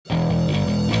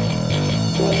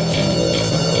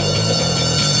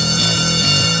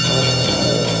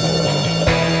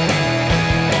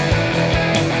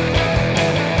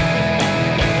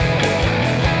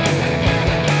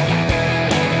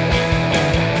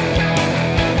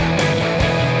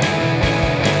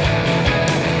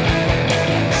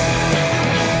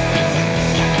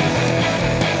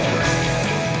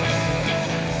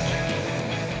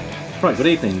Right, good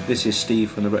evening. This is Steve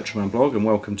from the Retroman blog, and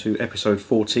welcome to episode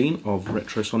 14 of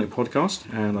Retrosonic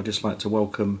Podcast. And I'd just like to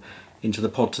welcome into the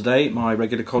pod today my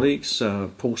regular colleagues,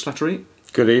 Paul Slattery.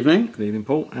 Good evening. Good evening,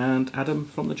 Paul. And Adam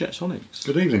from the Jetsonics.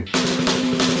 Good evening.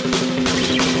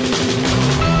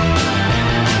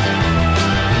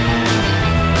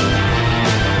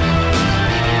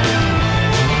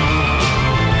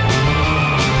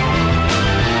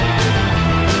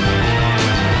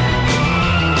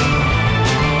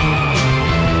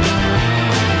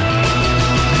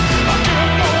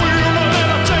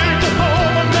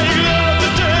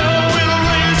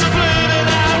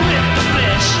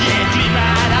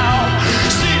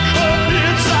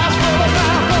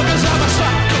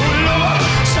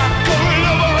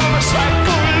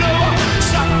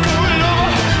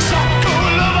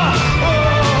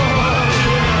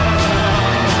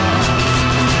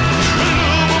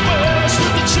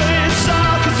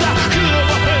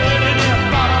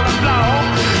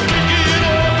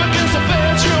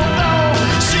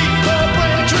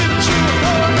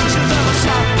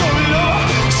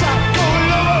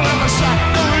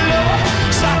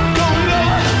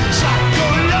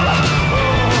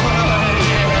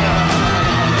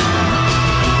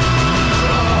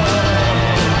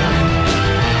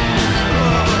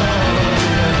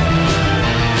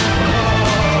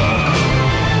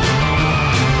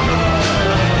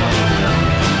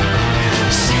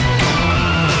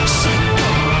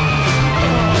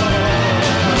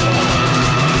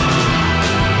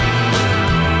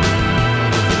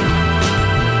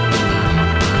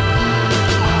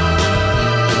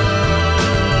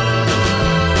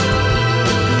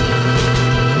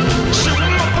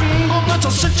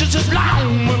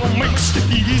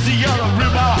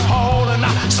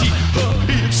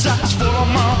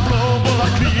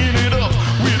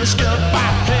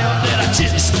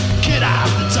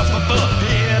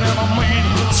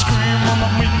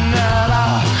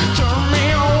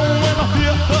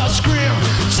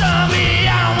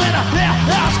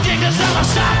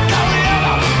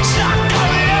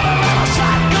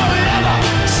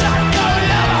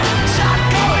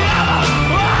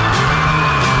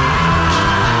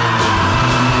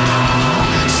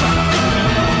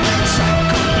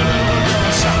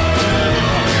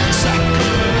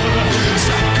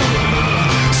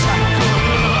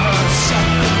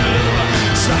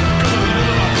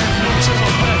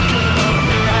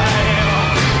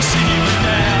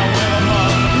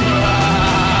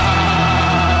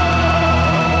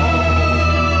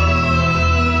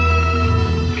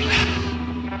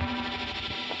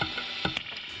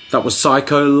 That was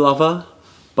Psycho Lover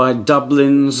by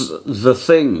Dublin's The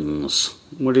Things.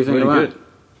 What do you think Really of that? good.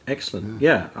 Excellent.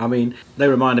 Yeah, I mean, they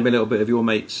reminded me a little bit of your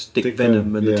mates Dick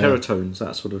Venom and the Terratones,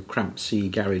 that sort of cramped C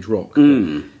garage rock.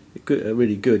 Good,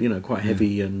 really good, quite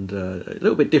heavy and a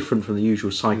little bit different from the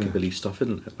usual psychobilly stuff,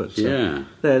 isn't it?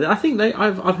 But I think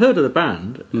I've heard of the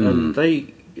band, and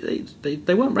they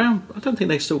weren't round. I don't think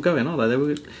they're still going, are they? They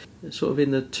were sort of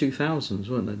in the 2000s,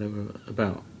 weren't they? They were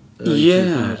about.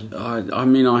 I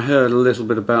mean, I heard a little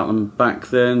bit about them back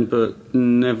then, but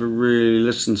never really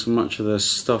listened to much of their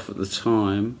stuff at the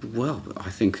time. Well, I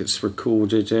think it's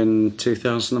recorded in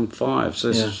 2005, so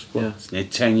it's near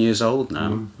 10 years old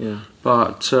now.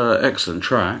 But excellent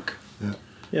track.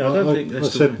 Yeah, I don't think I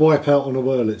said wipe out on a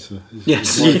Wurlitzer. Yes,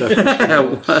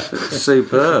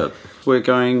 superb. We're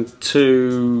going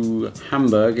to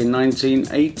Hamburg in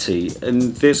 1980,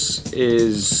 and this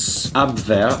is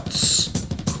Abwärts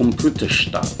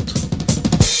Computerstadt.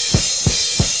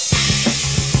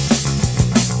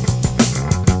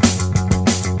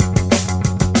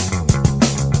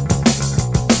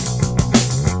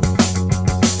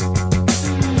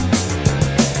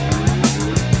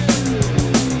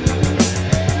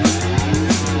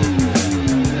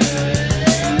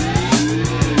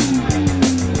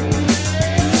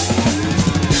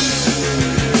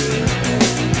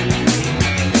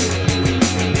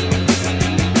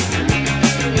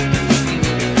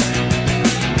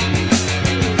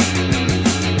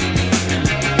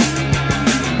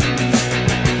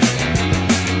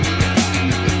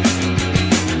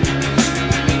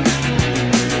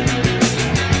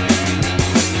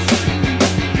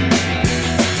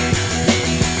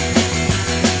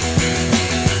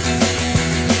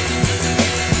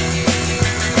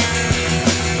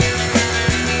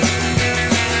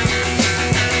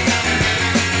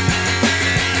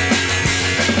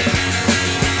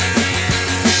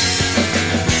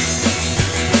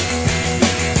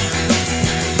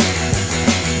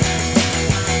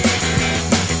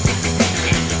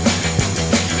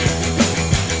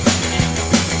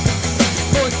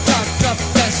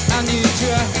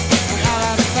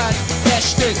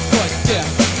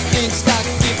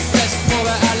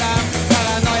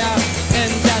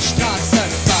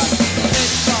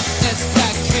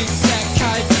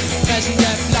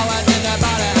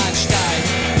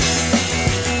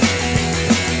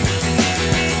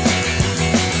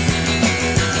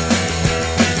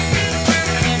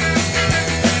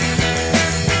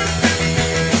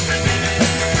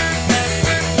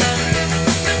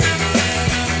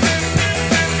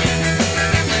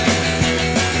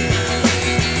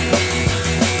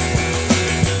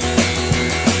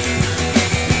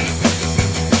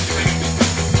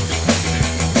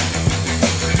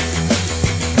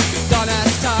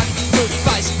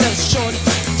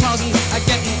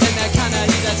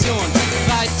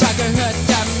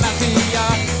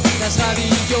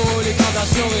 das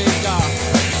so egal.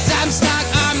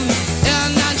 Samstagabend,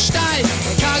 Irrenanstalt,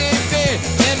 KGB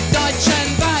im deutschen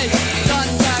Wald.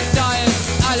 Sonntag, da ist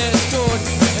alles tot,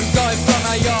 im Golf von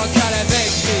Mallorca der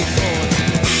Weltkrieg droht.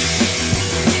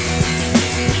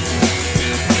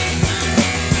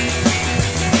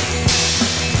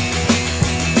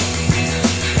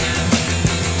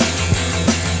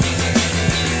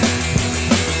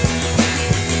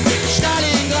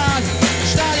 Stalingrad,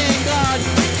 Stalingrad,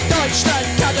 Deutschland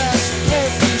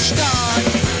Katastrophenstaat.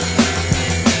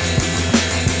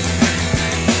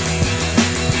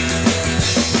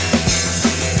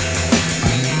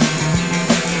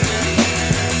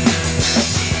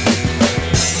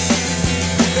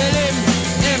 Wir leben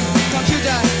im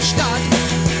Computerstaat.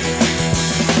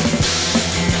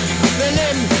 Wir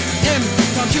leben im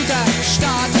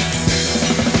Computerstaat.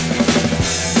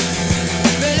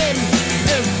 Wir leben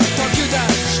im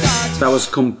Computerstaat. That was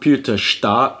Computer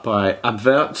Start by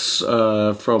Abwärts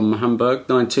from Hamburg,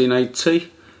 1980.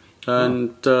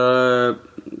 And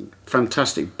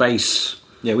fantastic bass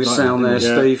Yeah, we like sound that, there,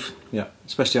 yeah. Steve. Yeah,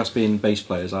 especially us being bass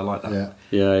players, I like that.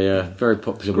 Yeah. Yeah. Very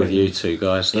popular with you two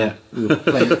guys. Yeah, we were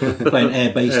playing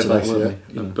air bass Air to that, bass, weren't yeah.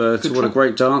 we? You know. But Good what a track.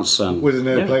 great dance sound. With an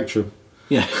air Yeah. plectrum,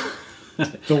 Yeah,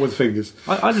 not with fingers.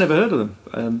 I'd never heard of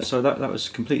them, so that was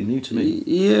completely new to me.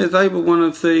 Yeah, they were one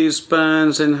of these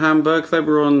bands in Hamburg. They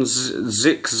were on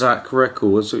Zigzag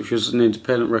Records, which was an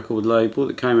independent record label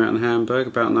that came out in Hamburg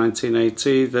about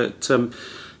 1980, that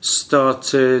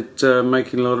started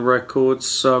making a lot of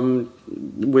records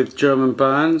with German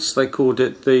bands. They called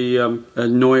it the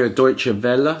Neue Deutsche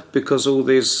Welle, because all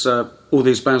these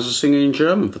bands are singing in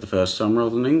German for the first time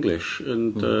rather than English.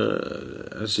 And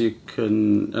as you've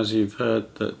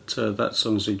heard, that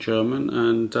song's in German,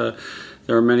 and there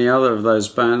are many other of those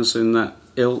bands in that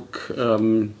ilk.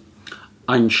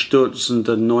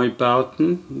 Einstürzende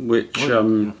Neubauten, which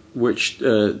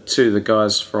two of the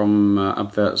guys from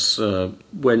Abwärts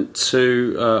went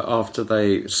to after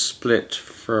they split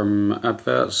from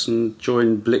Abwärts and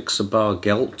joined Blixa Bar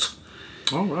Geld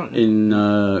Oh right. in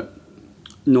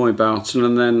Neubauten,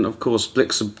 and then of course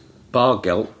Blixa Bar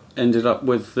Geld ended up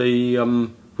with the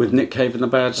with Nick Cave and the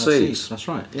Bad Seeds. That's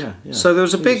right. Yeah. So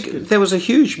there was a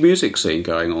huge music scene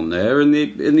going on there in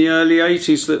the early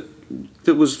 '80s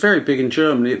that was very big in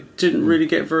Germany. It didn't really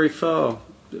get very far,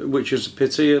 which is a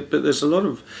pity. But there's a lot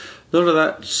of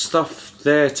that stuff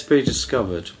there to be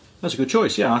discovered. That's a good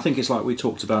choice. Yeah, I think it's like we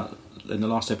talked about in the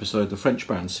last episode, the French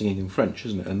bands singing in French,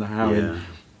 isn't it? And how in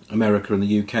America and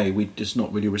the UK we're just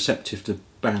not really receptive to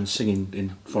bands singing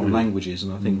in foreign languages.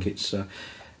 And I think it's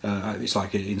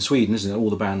like in Sweden, isn't it? All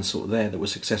the bands sort of there that were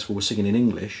successful were singing in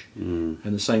English, and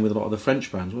the same with a lot of the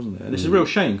French bands, wasn't it? And it's a real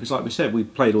shame because, like we said, we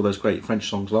played all those great French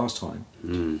songs last time,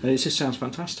 and it just sounds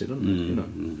fantastic, doesn't it? You know,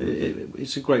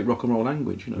 it's a great rock and roll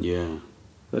language, you know. Yeah.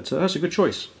 But that's a good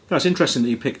choice. That's interesting that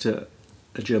you picked a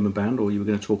German band, or you were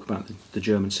going to talk about the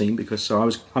German scene, because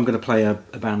I'm going to play a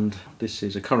band. This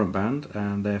is a current band,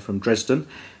 and they're from Dresden,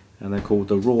 and they're called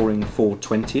the Roaring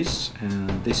 420s,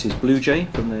 and this is Blue Jay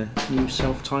from their new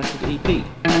self-titled EP.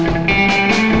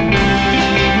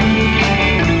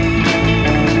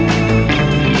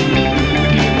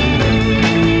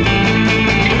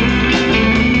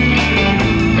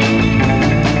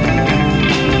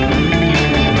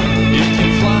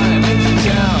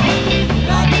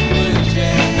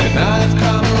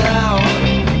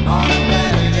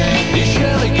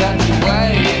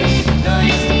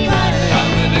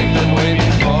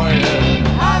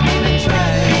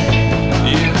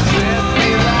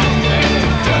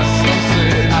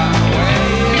 I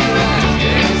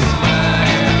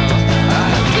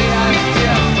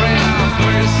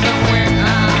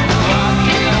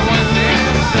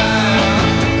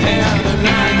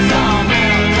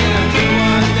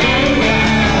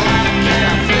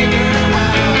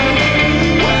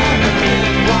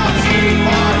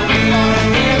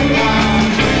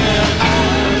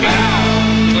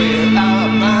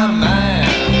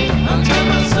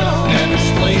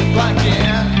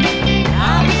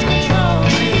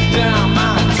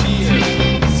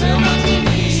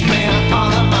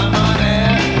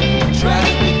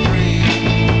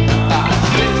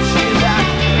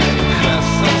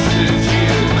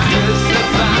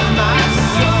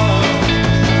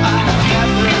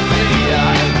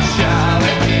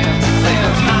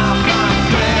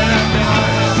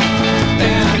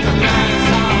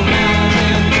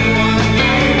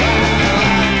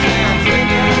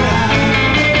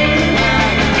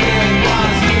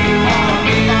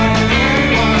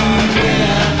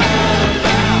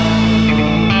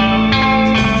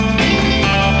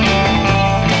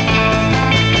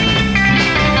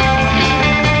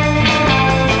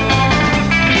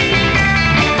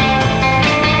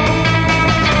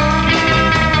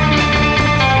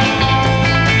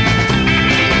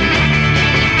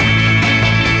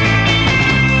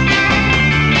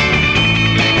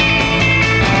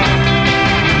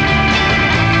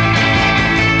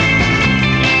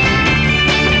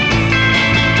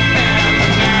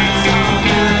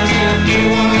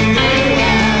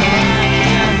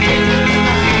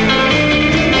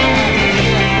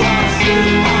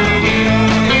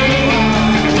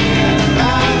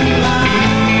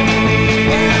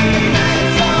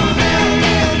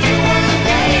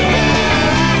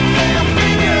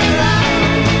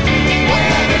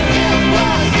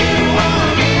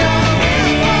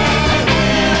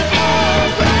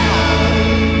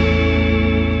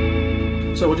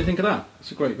So what do you think of that?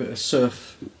 It's a great bit of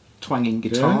surf twanging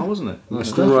guitar, wasn't it?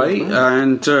 That's great.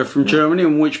 And from Germany,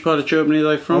 and which part of Germany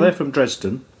are they from? Well, they're from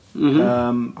Dresden.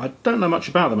 Mm-hmm. I don't know much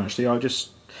about them actually. I just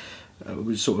a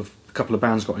couple of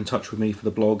bands got in touch with me for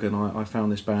the blog, and I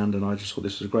found this band, and I just thought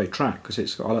this was a great track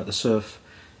because I like the surf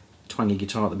twangy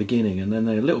guitar at the beginning, and then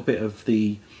a little bit of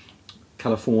the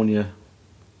California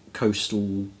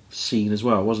coastal scene as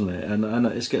well, wasn't it? And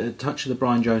it's got a touch of the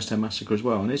Brian Jonestown Massacre as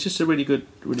well, and it's just a really good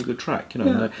track, you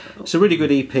know. Yeah. And, it's a really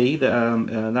good EP.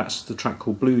 That's the track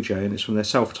called Blue Jay, and it's from their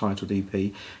self-titled EP.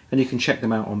 And you can check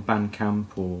them out on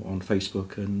Bandcamp or on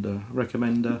Facebook, and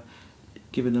recommend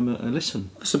giving them a listen.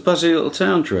 It's a buzzy little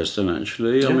town, Dresden,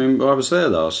 actually. Yeah. I mean, I was there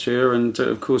last year, and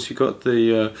of course you got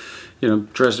the,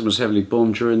 Dresden was heavily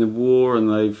bombed during the war, and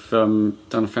they've done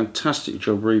a fantastic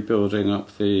job rebuilding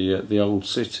up the old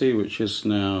city, which is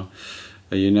now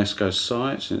a UNESCO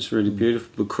site, and it's really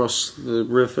beautiful. Across the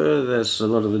river, there's a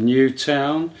lot of the new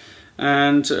town,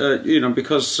 and,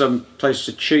 because places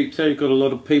are cheap there, you've got a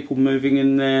lot of people moving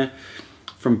in there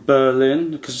from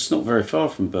Berlin, because it's not very far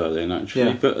from Berlin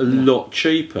actually, but a lot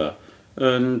cheaper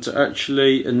and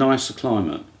actually a nicer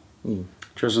climate.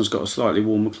 Dresden's got a slightly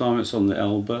warmer climate, it's on the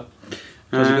Elbe.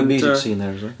 There's a good music scene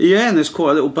there, is there? Yeah, and there's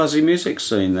quite a little buzzy music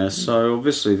scene there. So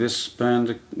obviously this band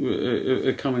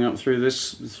are coming up through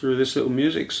this little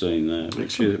music scene there,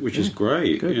 which is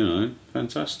great. Good.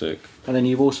 Fantastic. And then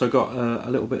you've also got a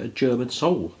little bit of German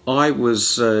soul. I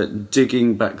was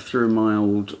digging back through my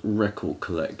old record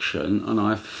collection, and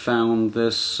I found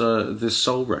this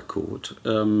soul record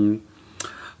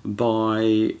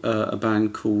by a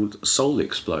band called Soul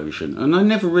Explosion, and I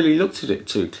never really looked at it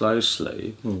too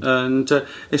closely. And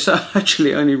it's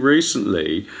actually only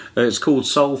recently, it's called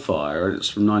Soulfire, and it's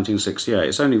from 1968.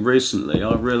 It's only recently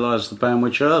I realised the band were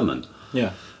German.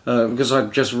 Yeah. Because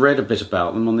I'd just read a bit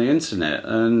about them on the internet,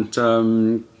 and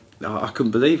I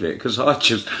couldn't believe it, because I've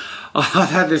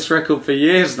had this record for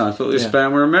years, and I thought this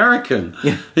band were American.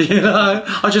 Yeah.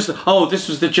 This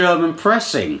was the German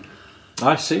pressing.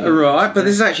 I see. Right, but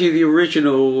this is actually the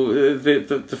original,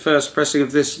 the first pressing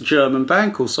of this German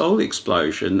band called Soul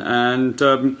Explosion, and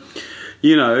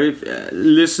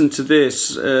listen to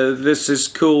this. This is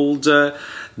called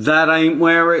 "That Ain't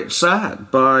Where It's At"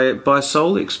 by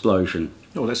Soul Explosion.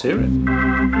 Oh, let's hear it.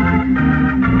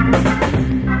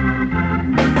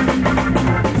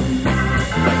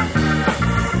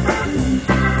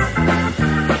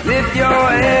 Lift your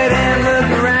head and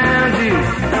look around you.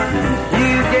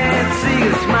 You can see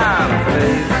a smile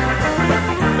face.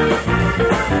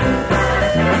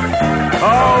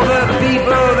 All the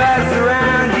people that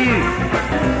surround you,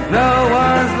 no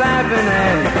one's laughing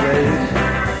at your face.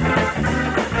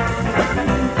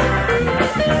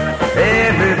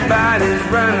 Everybody's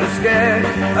running scared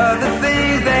of the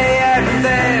things they have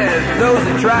there. Those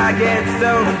who try get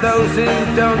stoned, and those who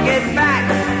don't get back.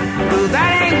 Well,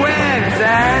 that ain't where it's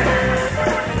at.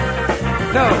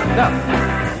 No.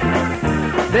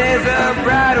 There's a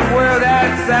brighter world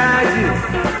outside you,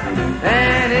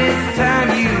 and it's time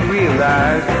you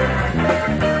realize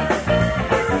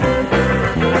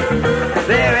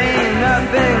there ain't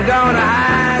nothing gonna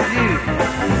hide you.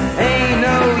 Ain't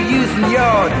no use in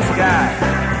your disguise.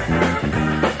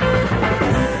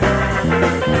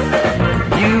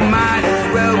 You might as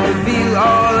well reveal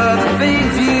all of the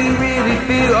things you really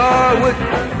feel, or would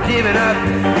giving up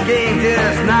the game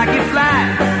just knock you flat.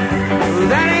 Well,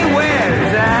 that ain't where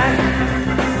it's at.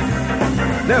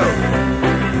 No.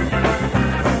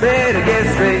 Better get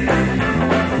straight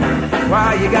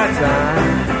while you got time.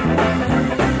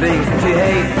 Things that you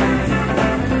hate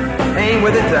ain't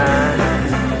worth the time.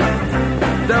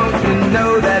 Don't you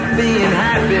know that being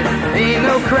happy ain't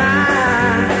no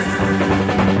crime?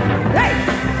 Hey!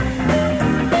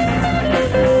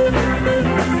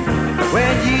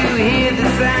 When you hear the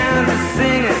sound of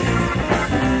singing,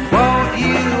 won't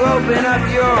you open up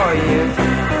your ears?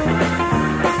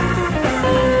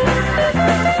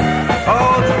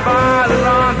 All the fire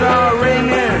alarms are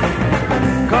ringing,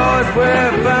 'cause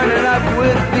we're burning up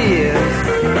with beers.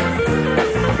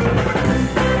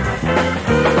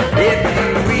 If you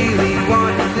really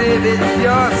want to live it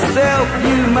yourself,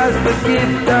 you must forget,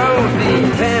 don't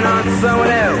depend on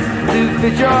someone else to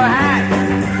fit your hat,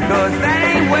 'cause that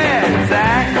ain't where it's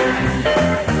at.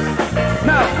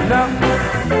 No,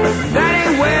 that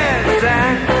ain't where it's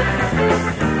at.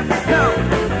 No,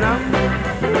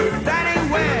 that ain't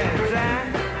where it's at.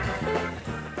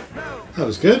 No. That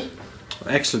was good.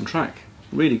 Excellent track.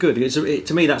 Really good.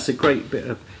 To me, that's a great bit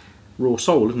of raw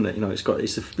soul, isn't it? You know, it's a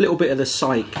little bit of the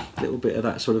psych, a little bit of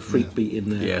that sort of freak beat in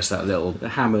there. Yeah, it's that little the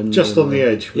Hammond, just on the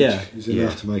edge, which yeah, is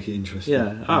enough to make it interesting.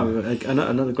 Yeah,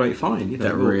 another great find. You know,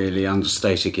 that really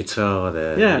understated guitar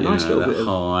there. Yeah, nice little that bit of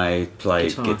high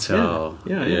played guitar.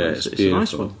 Yeah, it's beautiful. a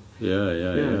nice one.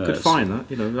 Yeah. Good find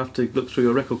that. You know, we'll have to look through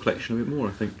your record collection a bit more,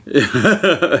 I think.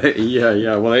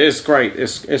 yeah. Well, it is great.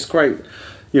 It's great.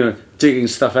 You know, digging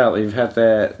stuff out that you've had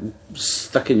there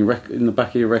stuck in in the back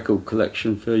of your record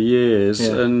collection for years,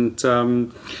 and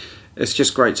it's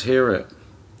just great to hear it.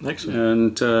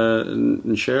 Excellent.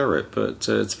 And share it, but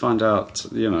to find out,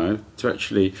 you know, to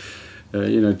actually.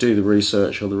 Do the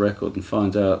research on the record and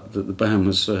find out that the band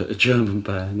was a German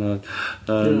band.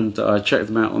 And I checked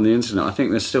them out on the internet. I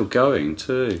think they're still going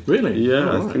too. Really?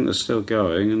 Yeah, I think they're still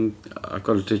going, and I've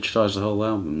got to digitise the whole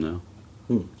album now.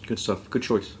 Good stuff. Good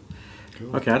choice.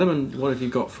 Cool. Okay, Adam, and what have you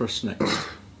got for us next?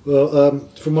 Well,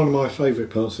 from one of my favourite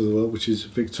parts of the world, which is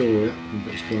Victoria in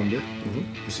British Columbia.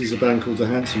 Mm-hmm. This is a band called the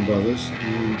Hanson Brothers,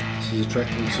 and this is a track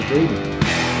called Sabrina.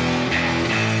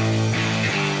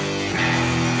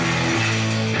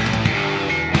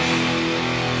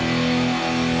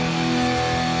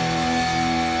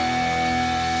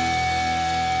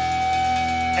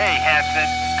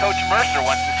 Coach Mercer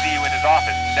wants to see you in his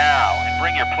office now, and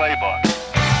bring your playbook.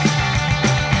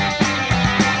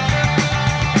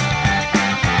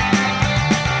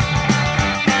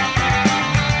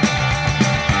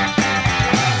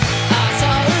 I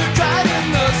saw her driving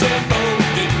the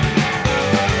Zamboni.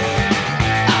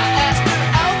 I asked her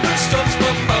out for some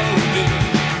promoting,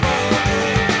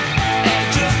 and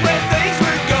just when things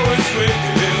were going swell,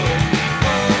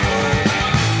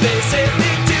 they sent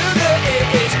me to the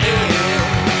AHL.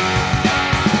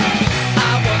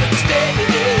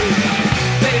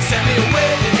 Send me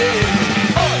away.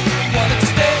 Oh, wanted to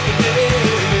stay.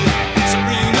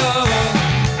 Sabrina,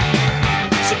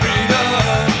 Sabrina,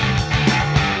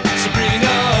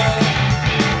 Sabrina,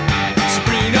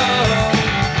 Sabrina.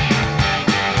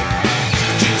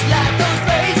 Just like those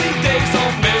lazy days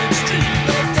on Main Street.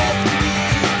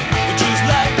 Just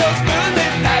like those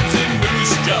moonlit nights in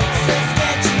Moose Jaw.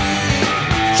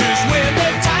 Just when the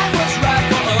time was right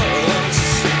for us.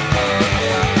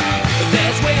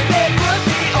 That's when they put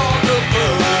me on the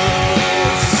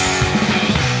bus.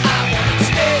 I wanted to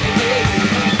stay.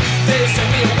 They sent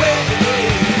me away.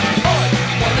 Oh,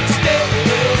 wanted to stay.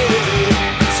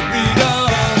 Sabrina,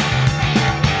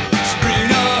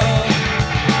 Sabrina,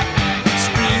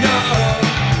 Sabrina,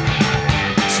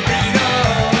 Sabrina.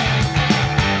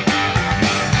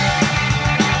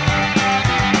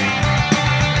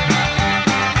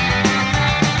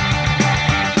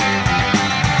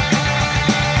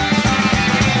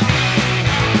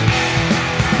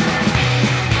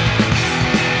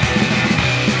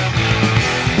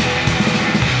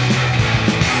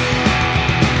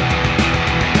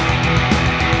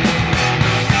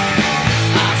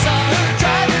 I saw her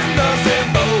driving the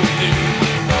Zamboni.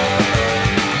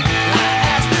 I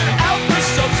asked her out for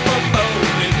some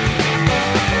promoting,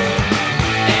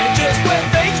 and just when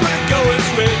things were going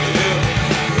swell,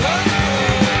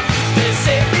 they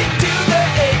sent me to the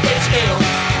AHL.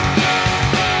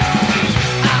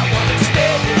 I wanted to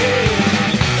stay.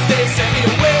 They sent me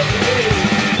away.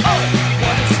 Oh,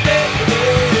 wanted to stay.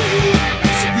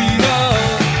 Sabrina,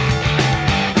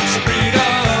 Sabrina.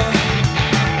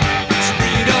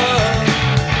 Sabrina,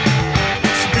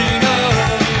 Sabrina,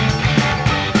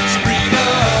 Sabrina,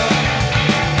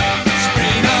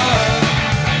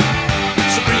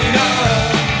 Sabrina,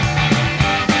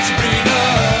 Sabrina,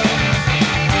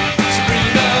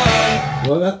 Sabrina.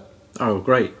 Like that? Oh,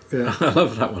 great. Yeah. I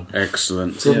love that one.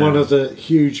 Excellent. From one of the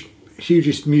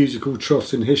hugest musical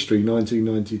troughs in history,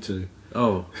 1992.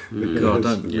 Oh, God,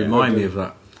 don't remind me of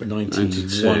that.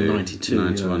 91, 92.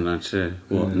 91, 92.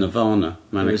 What? Nirvana,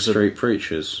 Manic was a- Street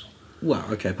Preachers. Well,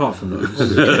 okay, apart from those.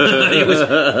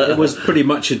 it was pretty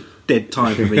much a dead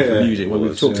time for me for music. Well,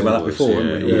 we've talked about that before. haven't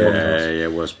we, on the podcast?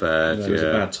 It was bad. It was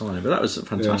a bad time, but that was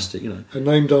fantastic, you know. And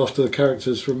named after the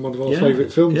characters from one of our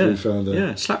favourite films we found there.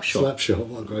 Yeah, Slapshot. Slapshot,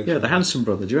 what a great Yeah, film. the Hanson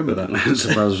Brothers, do you remember that?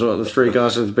 Hanson Brothers, what, the three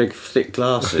guys with the big thick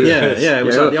glasses. Yeah, it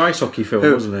was like the ice hockey film,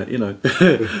 wasn't it? You know,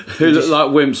 Who looked like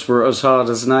wimps were as hard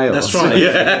as nails. that's right.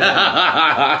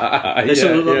 They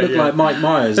sort of looked like Mike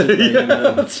Myers, didn't they?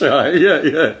 That's right.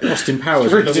 Yeah. Austin Powers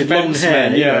Three with long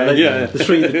defencemen, hair. The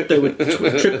three, they were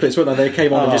triplets, weren't they? They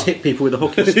came on and just hit people with a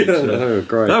hockey stick. They were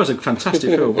great. That was a fantastic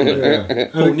film, wasn't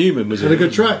it? Paul Newman was in And a it.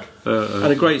 good track. And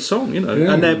a great song, you know.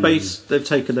 Yeah. And they've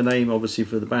taken the name, obviously,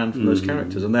 for the band from those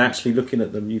characters. And they're actually looking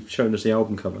at them. You've shown us the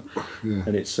album cover.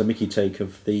 And it's a Mickey take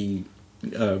of the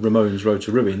Ramones' Road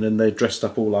to Ruin. And they're dressed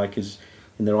up all like as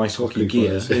in their ice hockey Hockey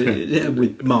gear players.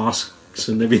 with masks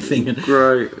and everything. And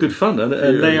Great. good fun. And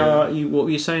they are. What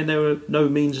were you saying? They were No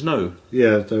Means No.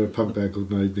 Yeah, they were a punk band called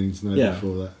No Means No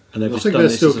before that. And they've I just think done they're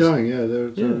this still as a- going. Yeah, they're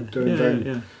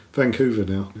in Vancouver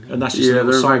now. And that's just Yeah, a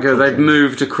little they're side They've project.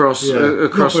 moved across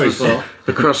across not very the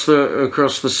far.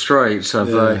 across the straits, have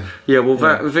Yeah. they? Yeah. Well,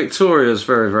 Victoria's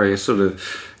very, very sort of,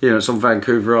 it's on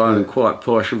Vancouver Island, quite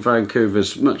posh, and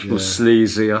Vancouver's much more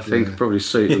sleazy. I think probably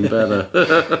suit them better.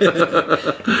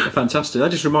 Fantastic.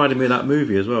 That just reminded me of that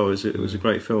movie as well. It was a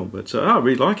great film, but I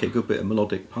really like it. Good bit of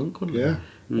melodic punk, wasn't it?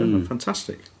 Yeah.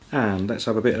 Fantastic. And let's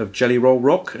have a bit of Jelly Roll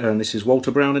Rock, and this is Walter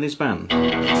Brown and his band.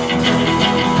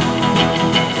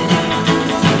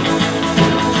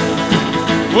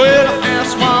 Well, I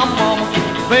asked my mama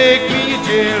to bake me a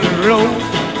jelly roll.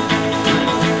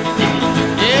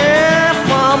 Yeah,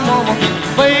 my mama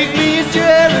baked me a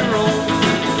jelly roll.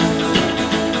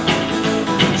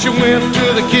 She went to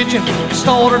the kitchen,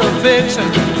 started a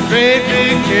fixin' great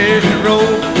big jelly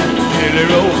roll. Jelly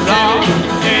roll rock,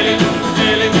 jelly,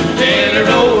 jelly, jelly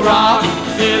roll rock,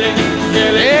 jelly,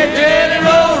 jelly, jelly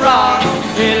roll rock,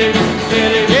 jelly,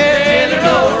 jelly, jelly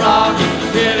roll rock,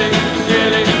 jelly,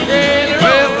 jelly, jelly roll.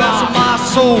 Well, bless my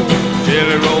soul,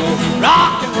 jelly roll,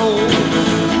 rock and roll.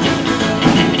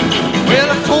 Well,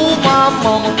 I told my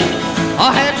mama I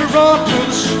had to run to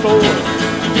the store.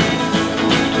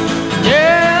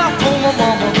 Yeah, I told my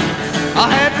mama I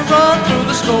had to run to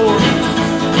the store.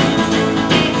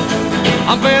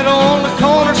 I met on the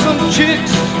corner some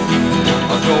chicks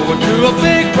are going to a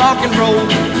big rock and roll.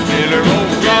 Jelly roll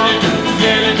rock,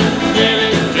 jelly,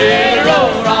 jelly, jelly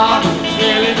roll rock,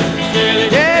 jelly, jelly,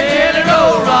 yeah, jelly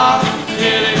roll rock,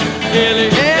 jelly, jelly,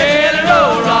 jelly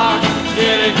roll rock,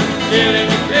 jelly, jelly,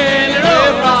 jelly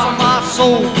roll rock. My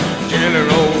soul, jelly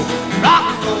roll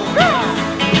rock and roll.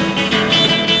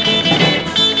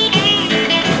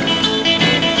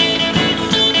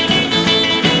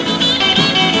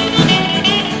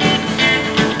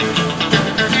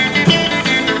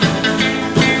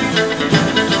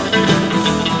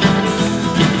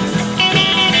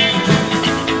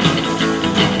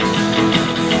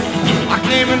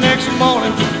 The next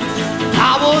morning,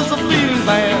 I was a feeling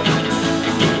bad.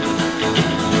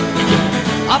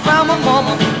 I found my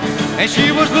mama, and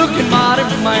she was looking mighty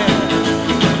mad.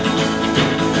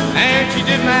 And she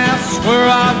didn't ask where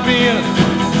I'd been,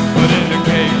 but in the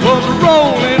cake was a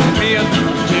rolling pin.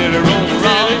 Jelly roll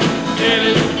rock,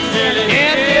 jelly, jelly,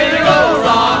 yeah, jelly roll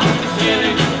rock,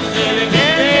 jelly, jelly,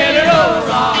 jelly roll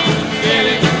rock,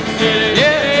 jelly, jelly,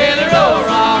 yeah, jelly roll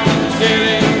rock,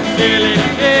 jelly, jelly,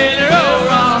 jelly roll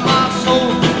rock. My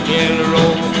soul, jelly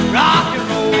roll, rock and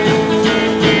roll.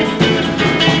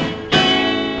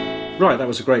 Right, that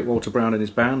was a great Walter Brown and his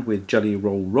band with Jelly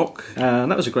Roll Rock. And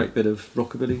that was a great bit of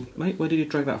rockabilly. Mate, where did you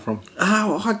drag that from?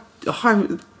 Oh,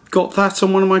 I got that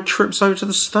on one of my trips over to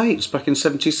the States back in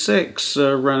 '76.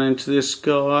 Ran into this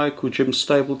guy called Jim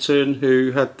Stapleton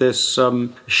who had this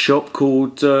shop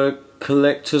called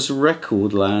Collector's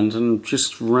Record Land, and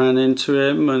just ran into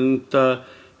him and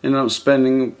ended up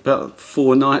spending about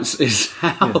 4 nights at his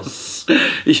house,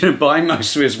 buying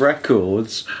most of his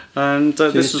records. And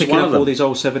So this he's was picking one up of them. all these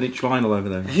old 7-inch vinyl over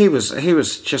there. He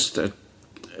was just a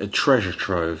treasure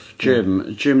trove.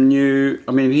 Jim knew.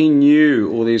 I mean, he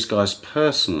knew all these guys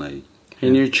personally.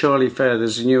 He knew Charlie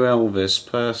Fairthers. He knew Elvis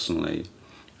personally,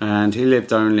 and he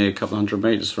lived only a couple hundred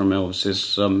metres from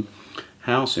Elvis's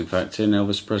house. In fact, in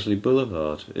Elvis Presley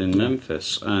Boulevard in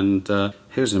Memphis, and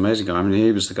he was an amazing guy. I mean,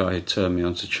 he was the guy who turned me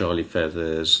on to Charlie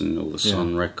Fairthers and all the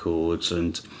Sun records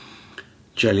and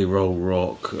Jelly Roll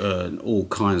Rock and all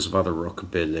kinds of other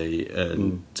rockabilly,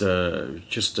 and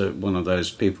just one of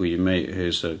those people you meet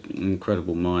who's an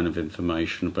incredible mine of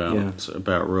information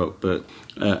about rock. But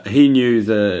he knew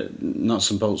the nuts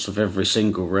and bolts of every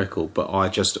single record. But I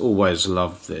just always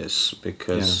loved this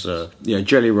because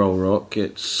Jelly Roll Rock.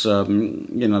 It's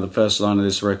the first line of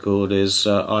this record is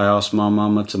I asked my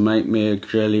mama to make me a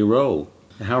jelly roll.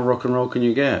 How rock and roll can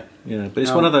you get? Yeah, but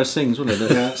it's one of those things, wasn't it?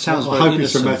 That sounds I very hope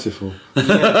it's a innocent. metaphor.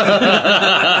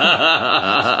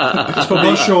 I'm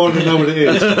not sure I know what it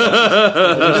is.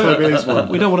 I just hope it is one.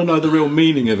 We don't want to know the real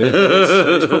meaning of it.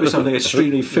 It's probably something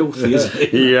extremely filthy, isn't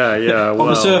it? Yeah. On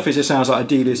the surface, it sounds like a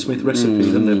Delia Smith recipe.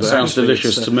 doesn't it? But Sounds actually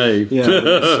delicious it's, to me. Yeah,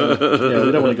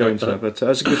 we don't want to go into that, but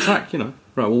it's a good track,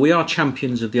 Right, well, we are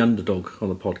champions of the underdog on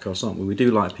the podcast, aren't we? We do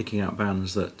like picking out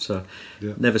bands that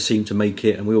never seem to make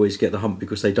it, and we always get the hump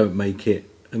because they don't make it.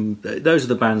 And those are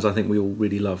the bands I think we all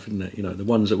really love, isn't it? The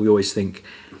ones that we always think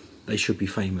they should be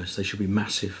famous, they should be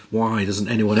massive. Why doesn't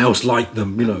anyone else like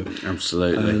them?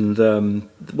 Absolutely. And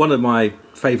one of my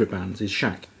favourite bands is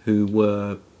Shack, who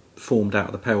were formed out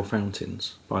of the Pale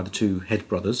Fountains by the two Head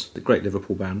brothers, the great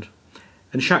Liverpool band.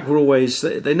 And Shack were always,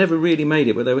 they never really made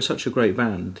it, but they were such a great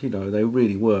band, you know, they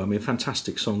really were. I mean,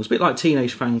 fantastic songs. A bit like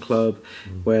Teenage Fan Club,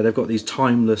 where they've got these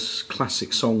timeless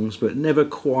classic songs, but never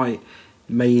quite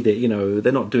made it, you know.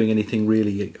 They're not doing anything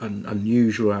really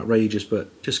unusual or outrageous,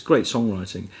 but just great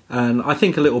songwriting. And I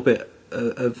think a little bit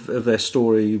of their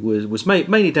story was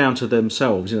mainly down to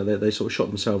themselves, you know, they sort of shot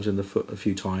themselves in the foot a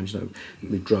few times, you know,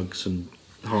 with drugs and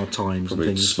hard times. Probably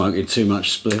and things. Smoking too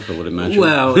much spliff, I would imagine.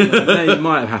 Well, it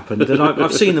might have happened. And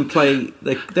I've seen them play.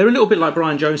 They're a little bit like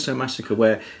Brian Jonestown Massacre,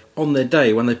 where on their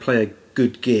day when they play a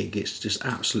good gig, it's just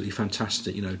absolutely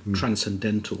fantastic, you know,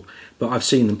 transcendental. But I've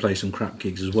seen them play some crap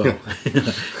gigs as well,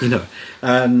 you know.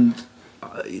 And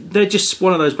they're just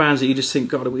one of those bands that you just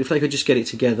think, God, if they could just get it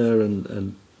together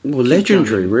and well,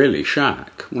 legendary, really,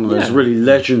 Shack. One of those really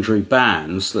legendary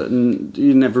bands that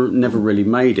you never really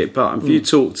made it. But if you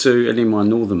talk to any of my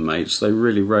northern mates, they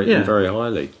really rate them very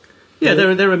highly. Yeah,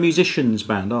 they're a musicians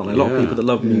band, aren't they? A lot of people that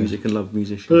love music and love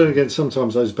musicians. But then again,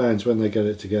 sometimes those bands, when they get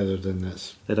it together, then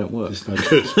they don't work. It's no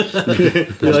good.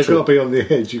 They've got to be on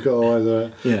the edge. You've got to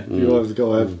either got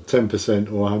to have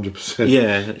 10% or 100%.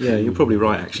 Yeah, you're probably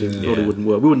right. Actually, it probably wouldn't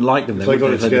work. We wouldn't like them. If they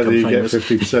got it together, you get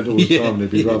 50% all the time.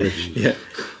 It'd be rubbish. Yeah.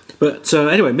 But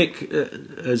anyway, Mick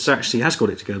has got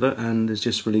it together and has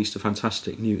just released a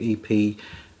fantastic new EP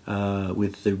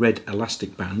with the Red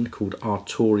Elastic Band called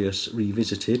Artorias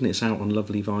Revisited, and it's out on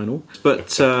lovely vinyl. But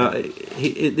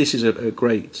this is a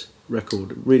great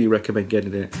record. Really recommend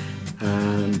getting it.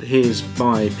 And here's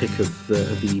my pick of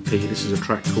the EP. This is a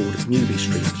track called Newby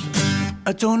Street.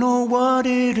 I don't know what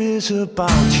it is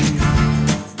about you,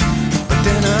 but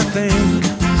then I think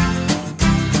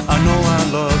I know I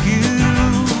love you.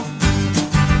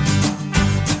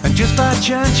 And just by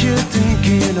chance you're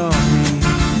thinking of me,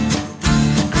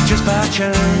 'cause just by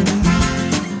chance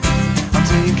I'm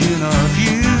thinking of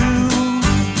you.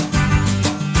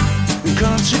 The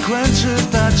consequences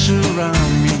that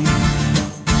surround me,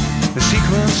 the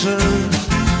sequences,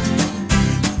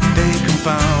 they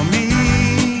confound me.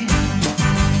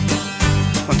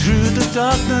 And through the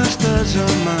darkness there's a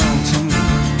mountain,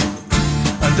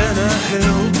 and then a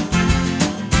hill,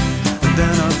 and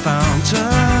then a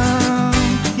fountain.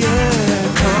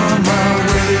 Yeah, come my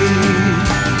way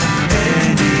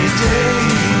any day.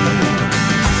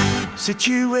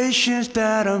 Situations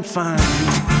that I'm finding,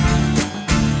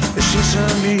 it's just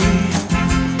on me.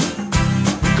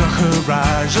 Got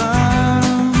horizons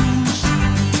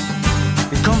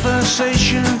in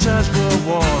conversations as we're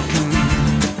walking,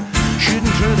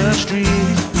 shooting through the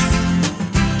street,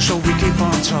 so we keep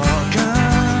on talking.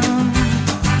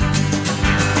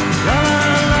 La, la,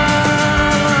 la.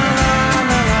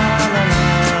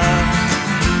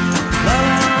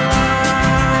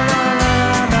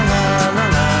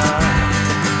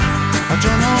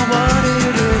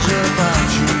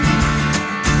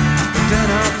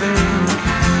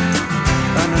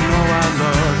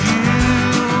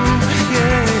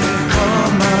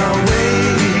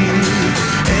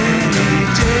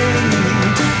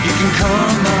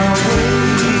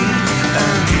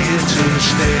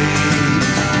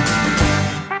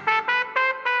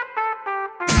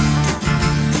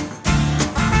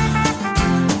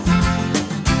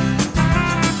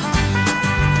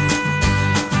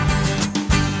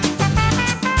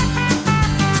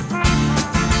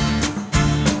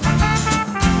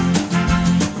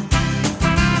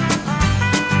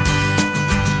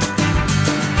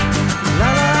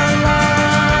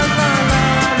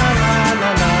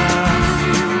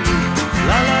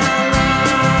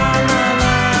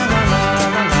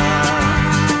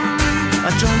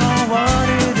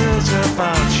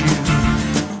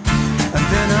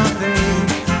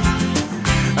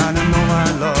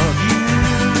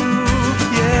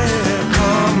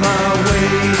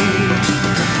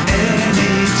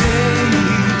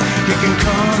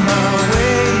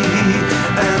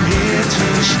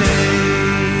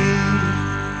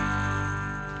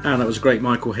 And that was great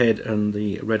Michael Head and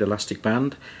the Red Elastic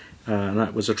Band. And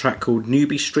that was a track called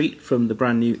Newby Street from the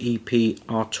brand new EP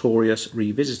Artorias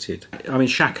Revisited. I mean,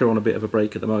 Shack are on a bit of a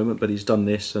break at the moment, but he's done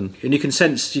this, and you can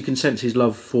sense his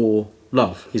love for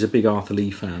love. He's a big Arthur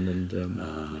Lee fan,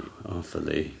 and Arthur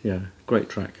Lee, yeah, great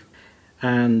track.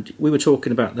 And we were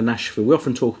talking about the Nashville. We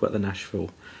often talk about the Nashville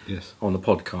on the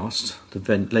podcast,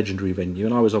 the legendary venue,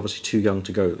 and I was obviously too young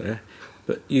to go there.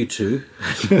 But you two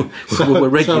were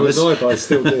regulars. So was I, but I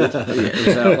still did. It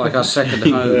was out like our second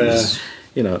homes.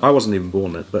 You know, I wasn't even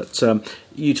born then, but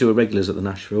you two are regulars at the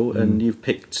Nashville, and you've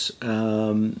picked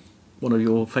one of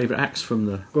your favourite acts from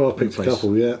the Well, I picked a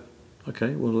couple, yeah.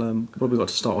 Okay, well, what have we got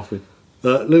to start off with?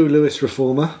 Lou Lewis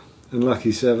Reformer, and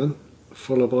Lucky 7,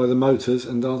 followed by The Motors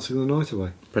and Dancing the Night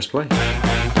Away. Press play.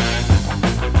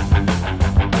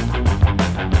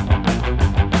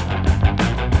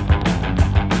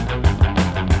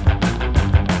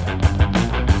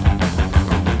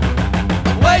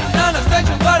 Waiting on a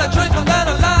station for the train from down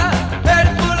the line.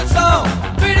 Headed for the song,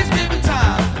 British keeping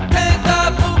time. Can't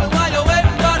stop moving while you're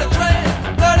waiting for the train.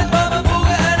 Blood is from a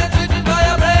booger and it's itching for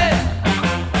your brain.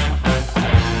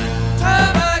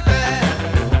 Time again.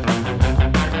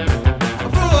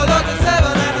 Through a look at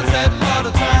 7 and a 7 for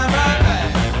the time right back.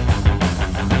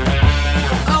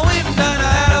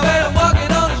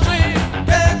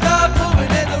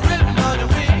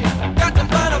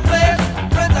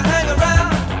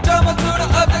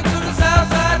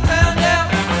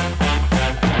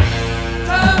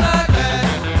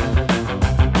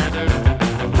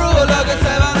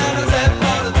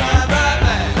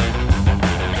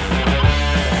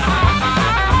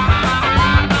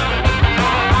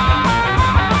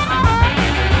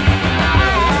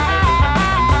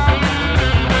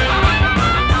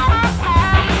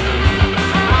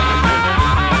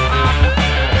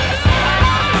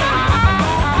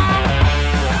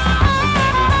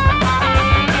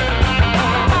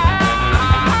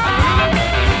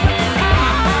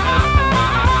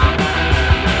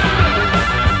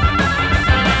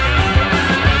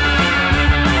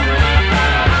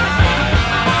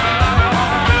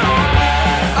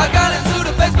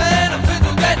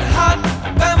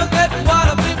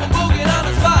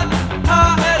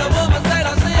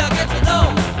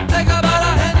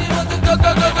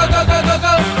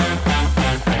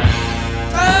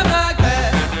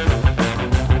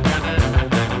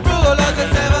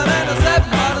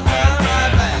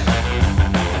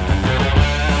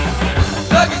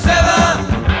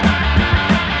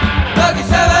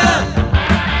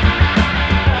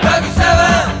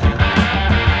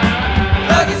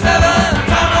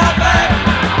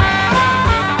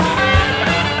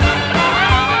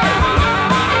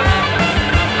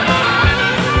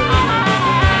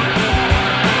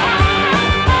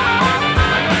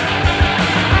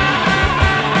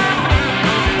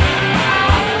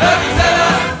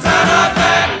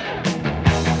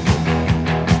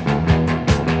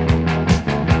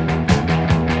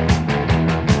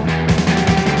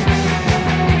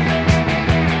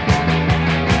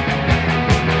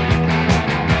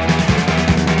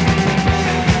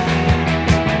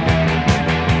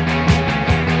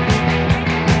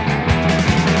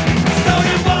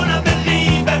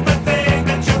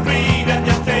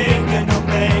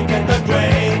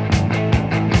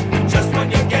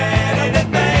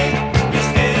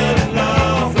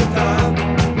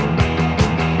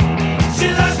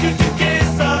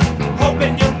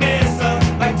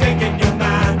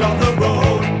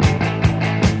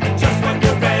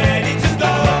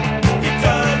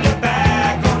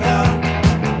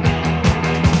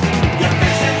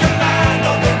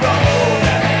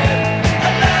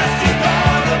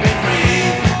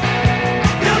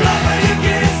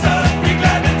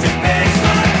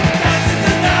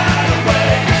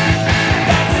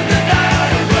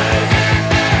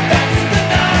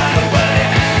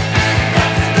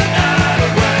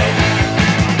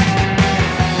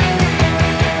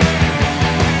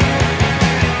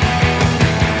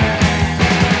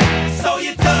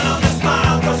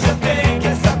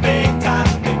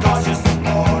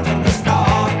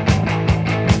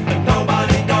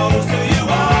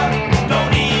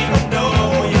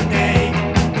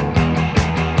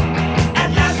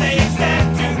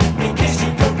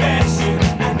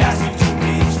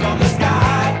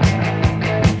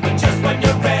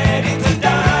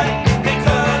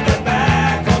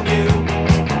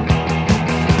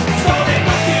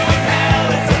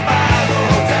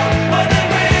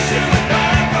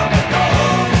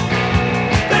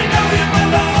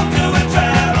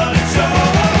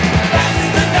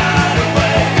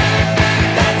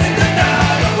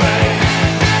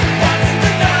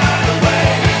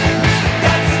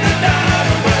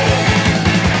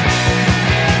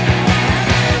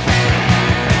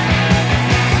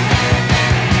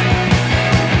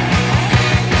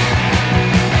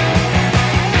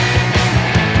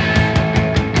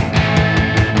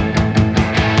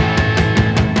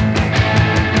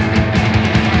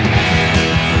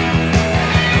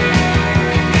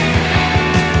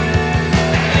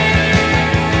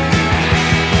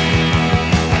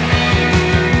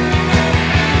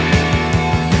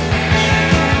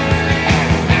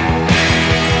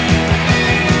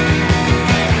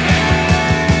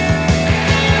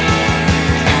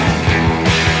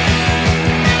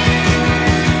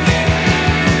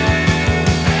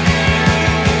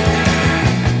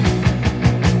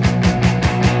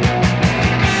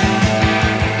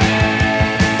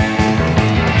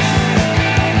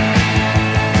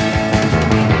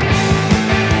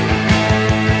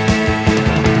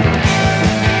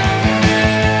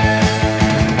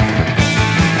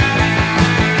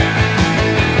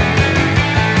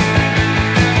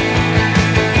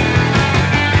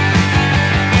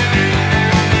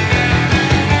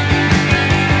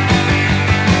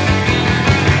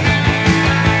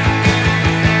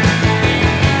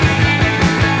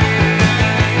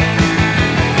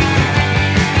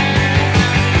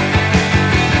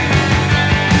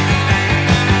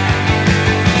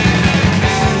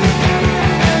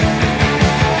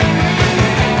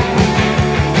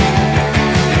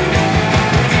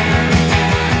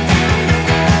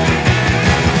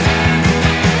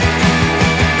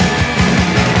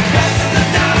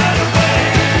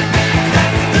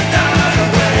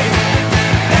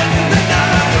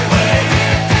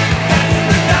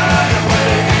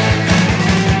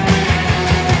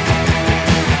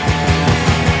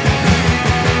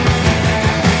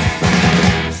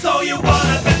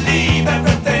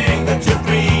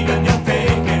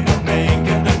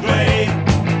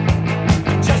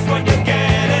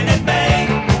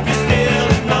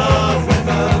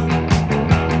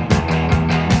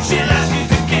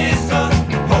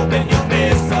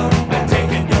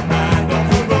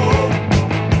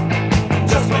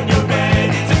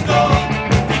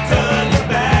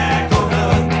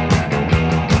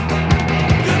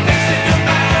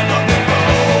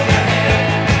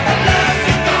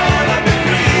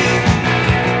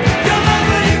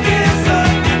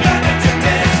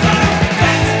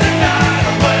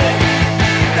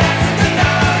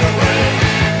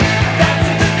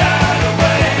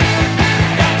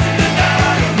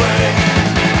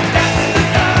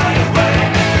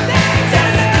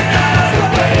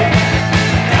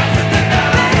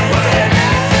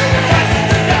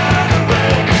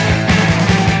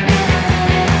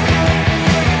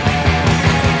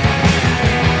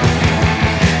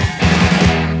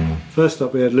 First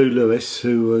up, we had Lou Lewis,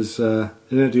 who was in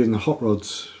Eddie and the Hot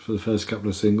Rods for the first couple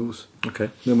of singles. Okay.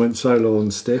 Then went solo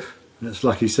on Stiff. That's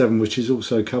Lucky 7, which is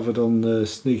also covered on the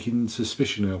Sneaking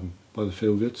Suspicion album by the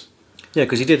Feel Goods. Yeah,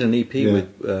 because he did an EP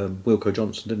with Wilco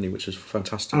Johnson, didn't he? Which was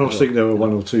fantastic. And I think there were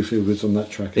one or two Feel Goods on that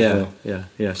track as well.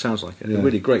 Yeah, sounds like it. Yeah. A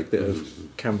really great bit of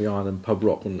Canby Island pub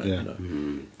rock, wasn't it? Yeah. You know?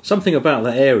 Something about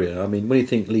that area. I mean, when you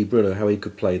think Lee Brillo, how he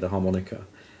could play the harmonica,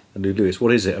 and Lou Lewis,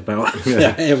 what is it about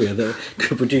that area that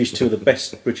could produce two of the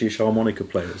best British harmonica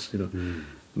players? You know,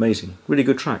 amazing, really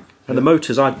good track. And the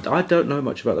Motors, I don't know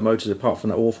much about the Motors apart from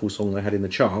that awful song they had in the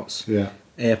charts,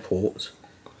 Airport.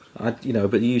 But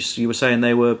you were saying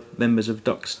they were members of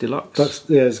Ducks Deluxe.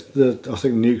 I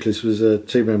think Nucleus was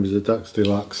two members of Ducks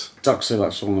Deluxe. Ducks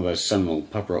Deluxe, one of those seminal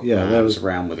pub rock Yeah, bands that was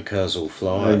around with the Kurzweil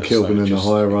Flyers. And Kilburn and the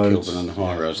High Roads. Kilburn and the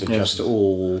High Roads.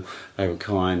 They were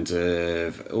kind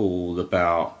of all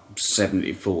about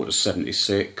 74 to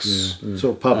 76. Yeah.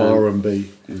 Sort of pub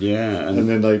R&B. Yeah. And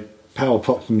then they power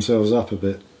popped themselves up a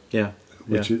bit. Yeah.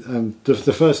 And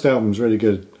the first album's really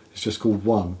good. It's just called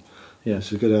One. Yeah.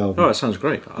 It's a good album. Oh, it sounds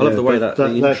great. I love the way that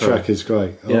track is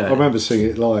great. Yeah. I remember singing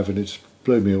it live and it just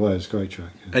blew me away. It's a great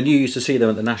track. Yeah. And you used to see them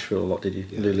at the Nashville a lot, did you?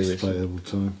 Yeah, Lou I used Lewis. to play it all the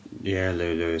time. Yeah,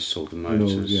 Lou Lewis saw the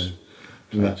Motors.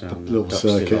 And that little Ducks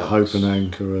circuit, Deluxe. Hope and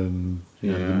Anchor and the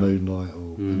Moonlight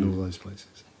and all those places.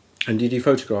 And did you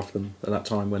photograph them at that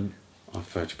time when... I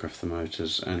photographed the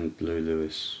Motors and Lou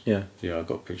Lewis. Yeah. Yeah, I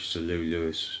got pictures of Lou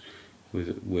Lewis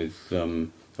with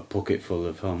a pocket full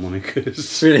of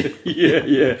harmonicas. Really?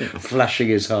 yeah. Flashing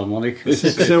his harmonicas.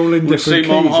 They're all in different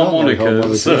keys, aren't they,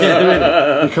 harmonicas.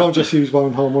 You can't just use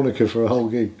one harmonica for a whole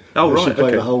gig. Oh, you right, should play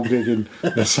okay. the whole gig in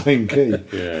the same key.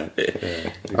 Yeah.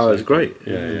 Exactly. Oh, it was great.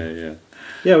 Yeah.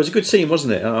 Yeah, it was a good scene,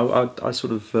 wasn't it? I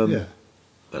sort of... Yeah.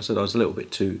 I said I was a little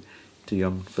bit too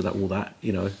young for all that,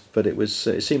 but it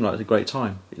seemed like a great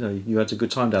time. You had a good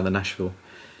time down the Nashville.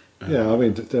 Yeah, I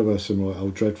mean, there were some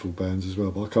old dreadful bands as well,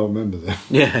 but I can't remember them.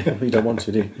 Yeah, you don't want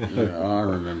to, do you? Yeah, I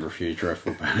remember a few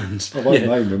dreadful bands. I won't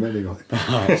name them anyway.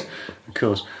 But, of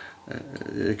course,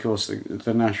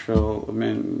 the Nashville, I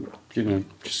mean,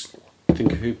 just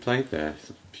think of who played there.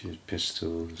 The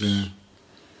Pistols,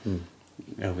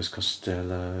 Elvis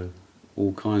Costello,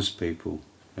 all kinds of people.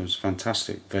 It was a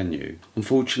fantastic venue.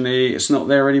 Unfortunately, it's not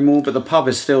there anymore, but the pub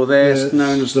is still there. It's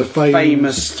known as the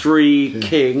famous Three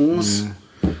Kings. Yeah.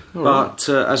 But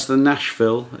as the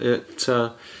Nashville, it's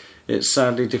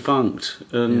sadly defunct,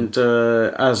 and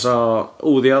as are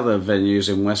all the other venues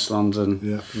in West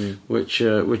London, which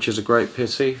is a great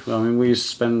pity. I mean, we used to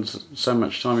spend so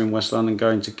much time in West London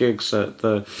going to gigs at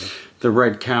the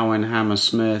Red Cow in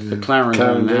Hammersmith, the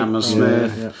Clarendon in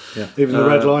Hammersmith, even the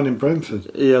Red Line in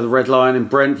Brentford. Yeah, the Red Line in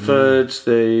Brentford,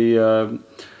 the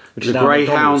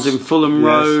Greyhound in Fulham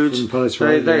Road,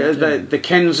 the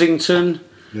Kensington.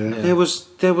 Yeah.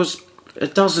 There was a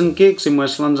dozen gigs in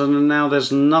West London, and now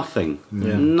there's nothing.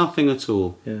 Nothing at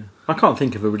all. Yeah, I can't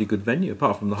think of a really good venue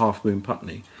apart from the Half Moon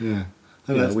Putney. Yeah.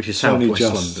 Which is South West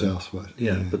London. Southwest.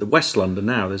 Yeah, but the West London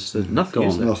now, there's nothing. Gone.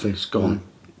 Is there? Nothing's gone.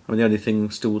 I mean, the only thing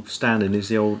still standing is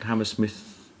the old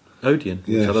Hammersmith Odeon. Which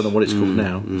Yes. I don't know what it's called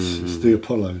now. It's the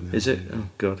Apollo now. Is it? Oh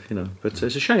God, But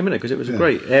it's a shame, isn't it? Because it was a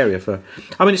great area for.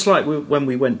 I mean, it's like when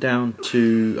we went down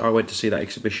I went to see that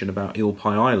exhibition about Eel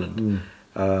Pie Island,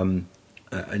 and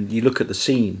you look at the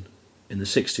scene in the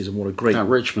 '60s and what a great That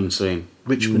Richmond scene,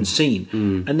 scene,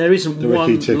 and there isn't The one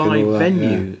Ricky Tick and live all that,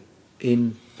 venue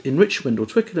in Richmond or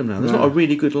Twickenham now. There's not a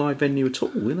really good live venue at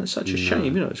all. It's such a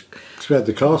shame. It's, Because we had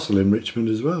the castle in Richmond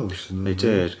as well. they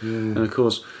did, and of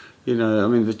course, I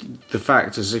mean, the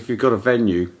fact is, if you've got a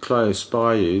venue close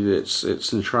by you, it's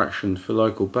an attraction for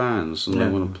local bands, and they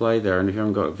want to play there. And if you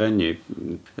haven't got a venue,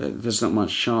 there's not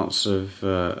much chance of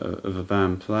a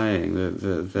band playing.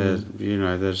 There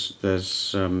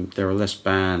are less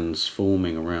bands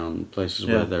forming around places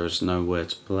where there is nowhere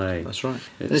to play. That's right.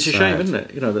 It's a shame, isn't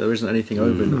it? That there isn't anything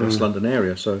over in the West London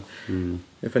area. So,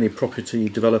 if any property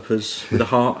developers with a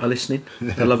heart are listening,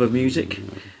 a love of music,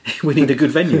 we need a good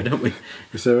venue, don't we?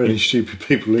 Is there any stupid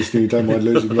people listening who don't mind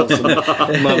losing lots of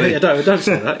money? don't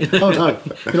say that. Oh no,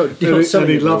 You're not selling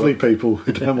any it, lovely people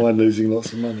who don't mind losing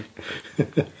lots of money.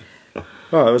 It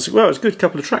was a good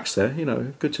couple of tracks there.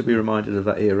 Good to be reminded of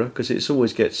that era because it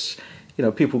always gets.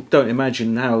 People don't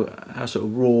imagine how sort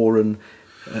of raw and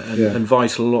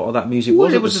vital a lot of that music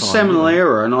was. It was a seminal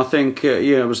era, and I think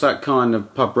it was that kind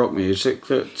of pub rock music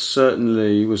that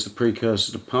certainly was the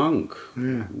precursor to punk. I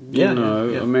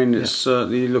mean, it's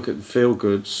certainly, you look at the Feel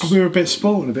Goods. We were a bit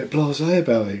spoilt and a bit blasé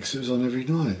about it because it was on every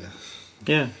night.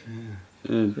 The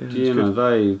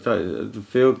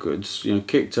Feel Goods,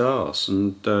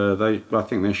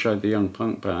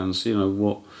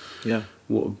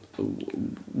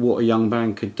 what a young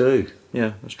band could do.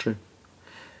 Yeah, that's true.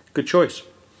 Good choice.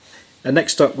 And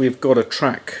next up, we've got a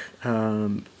track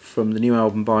from the new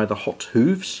album by the Hot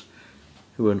Hooves,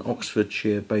 who are an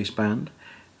Oxfordshire-based band,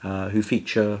 who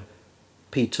feature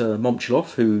Peter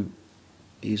Momchiloff, who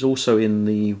is also in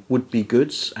the Would Be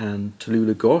Goods and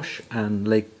Tallulah Gauche and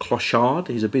Les Clochards.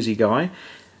 He's a busy guy.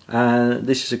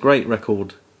 This is a great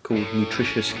record called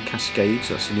Nutritious Cascades.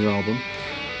 That's the new album.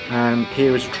 And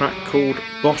here is a track called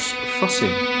Boss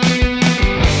Fussin'.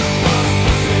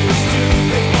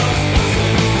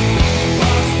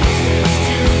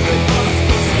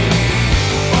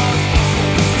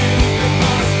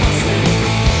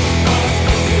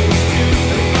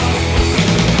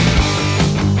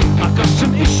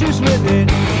 With it,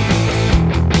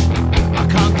 I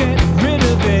can't get rid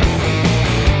of it.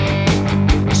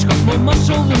 It's got more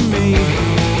muscle than me.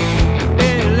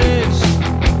 It lives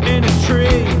in a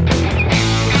tree.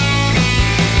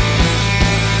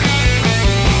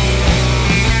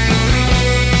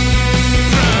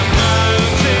 From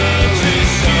mountain to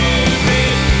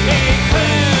stupid,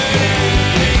 included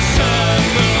in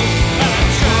circles,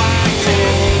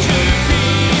 attracted to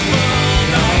people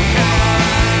like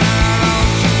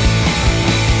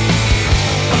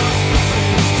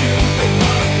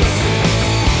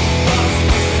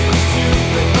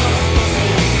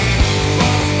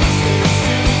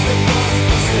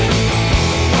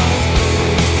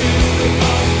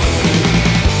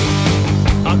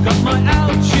I got my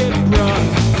algebra,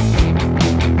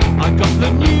 I got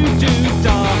the new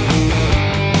doodah.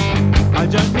 I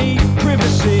don't need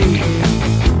privacy,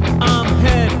 I'm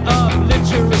head of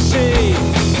literacy.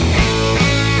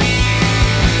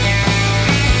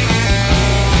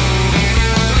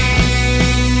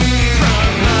 From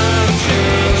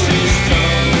mountain to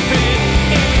stupid,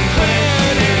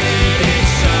 included in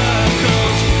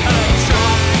circles,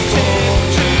 attracted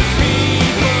to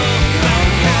people that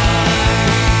count.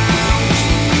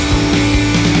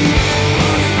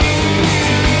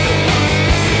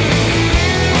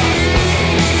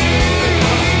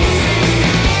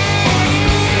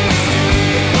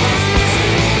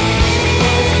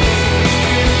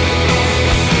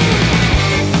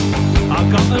 I've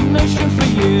got a notion for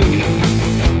you.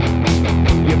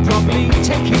 You probably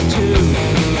take it too.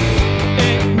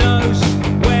 It knows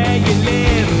where you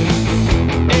live.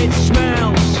 It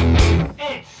smells.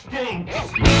 It stinks.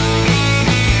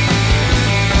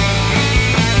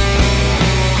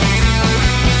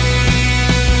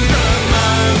 From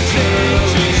mountain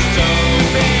to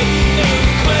stupid,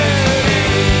 included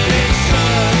in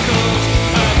circles,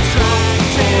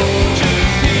 attracted to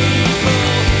people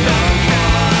that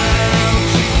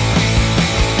count.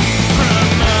 From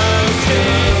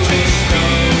mountain to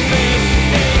stupid,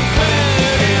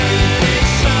 included in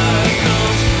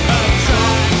circles,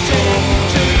 attracted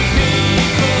to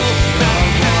people that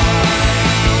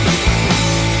count.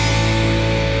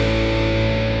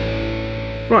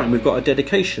 Right, and we've got a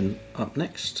dedication up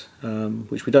next,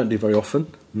 which we don't do very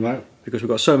often, No. because we've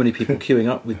got so many people queuing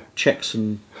up with checks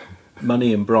and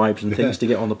money and bribes and things to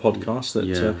get on the podcast that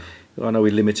I know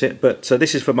we limit it. But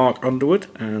this is for Mark Underwood,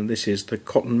 and this is the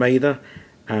Cotton Mather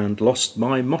and Lost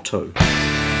My Motto.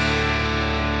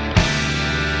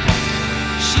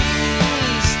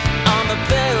 She's on the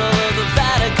payroll of the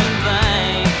Vatican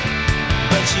Bank,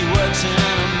 but she works in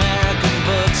an American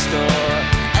bookstore,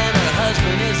 and her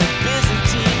husband is a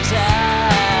Byzantine type.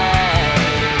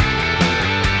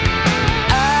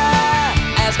 I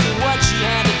asked her what she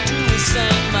had to do with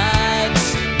St.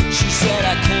 Mike's. She said,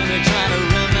 I came here trying to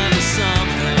remember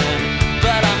something,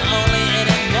 but I'm only in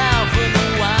it now for the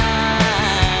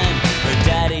wine. Her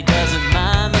daddy doesn't mind.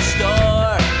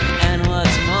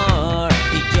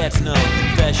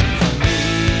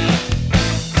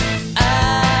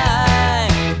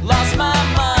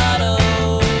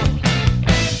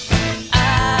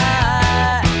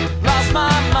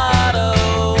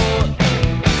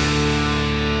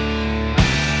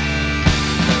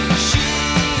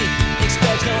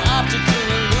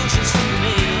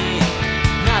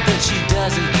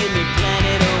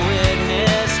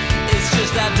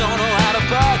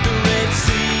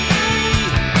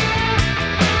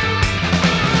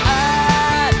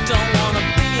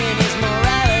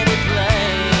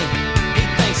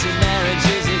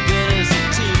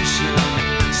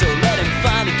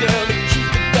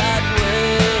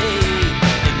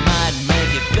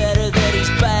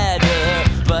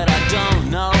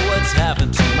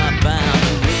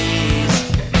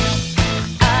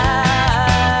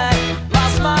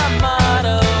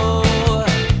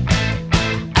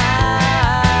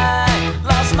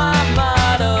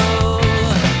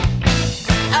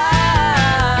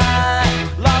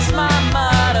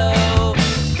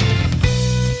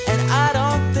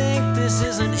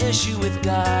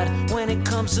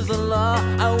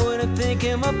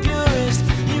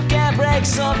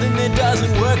 something that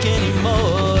doesn't work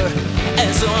anymore.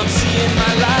 And so I'm seeing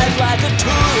my life like a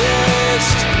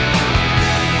tourist.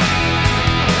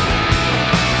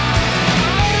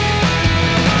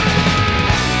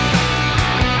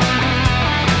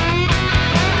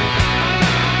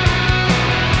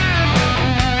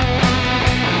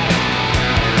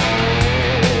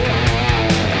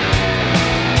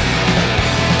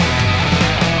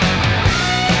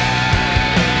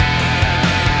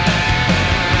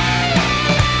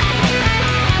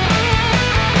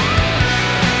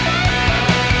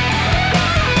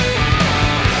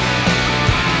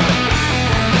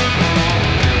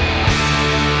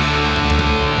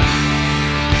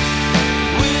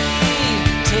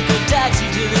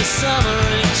 Summer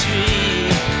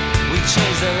retreat. We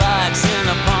changed the locks and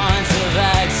the points of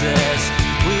access.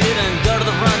 We didn't go to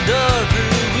the front door for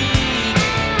a week.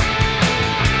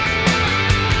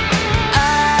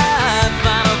 I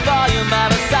found a volume by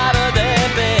the side of their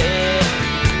bed.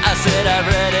 I said I've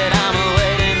read it, I'm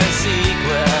awaiting the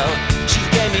sequel. She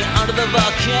gave me Under the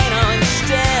Volcano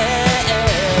instead.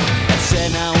 I said,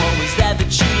 now what was that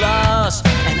you lost?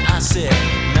 And I said,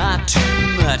 not too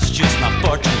much, just my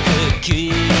fortune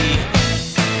cookie.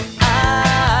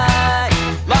 I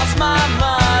lost my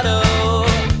motto.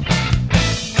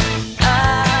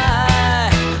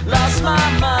 I lost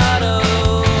my motto.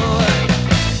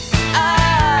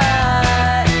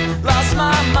 I lost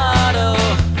my motto.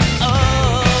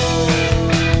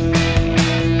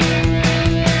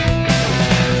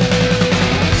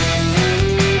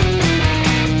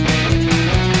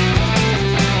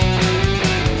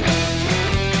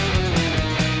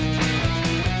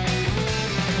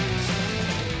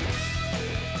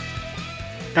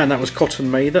 And that was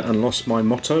Cotton Mather and Lost My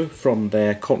Motto from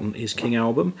their Cotton Is King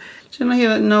album. Didn't I hear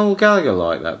that Noel Gallagher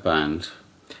liked that band?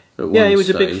 Yeah, he was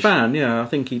a big fan. Yeah, I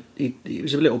think he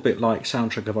was a little bit like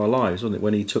Soundtrack of Our Lives, wasn't it?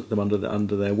 When he took them under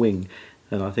their wing,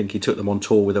 and I think he took them on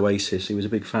tour with Oasis. He was a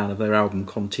big fan of their album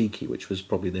Kon-Tiki, which was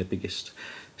probably their biggest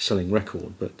selling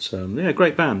record. But yeah,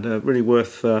 great band. Really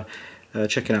worth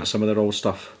checking out some of their old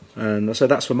stuff. And so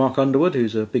that's for Mark Underwood,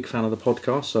 who's a big fan of the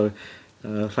podcast. So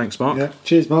thanks, Mark. Yeah.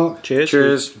 Cheers, Mark. Cheers.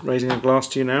 Cheers. We're raising a glass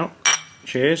to you now.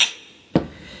 Cheers.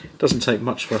 Doesn't take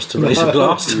much for us to raise a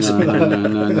glass.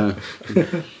 No.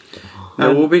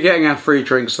 No, we'll be getting our free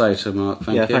drinks later, Mark.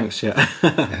 Thank you. Thanks. Yeah.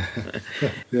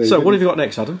 Yeah, So, what have you got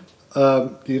next, Adam?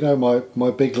 You know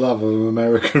my big love of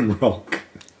American rock.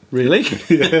 Really?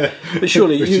 Yeah. But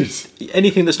surely Which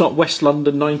anything that's not West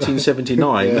London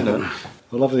 1979, Yeah. you know.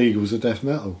 I love the Eagles of death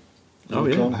metal. Oh, I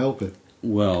yeah. can't help it.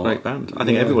 Well, Great band. I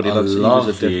think Yeah. everybody I loves love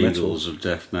Eagles of the Death Metal. Eagles of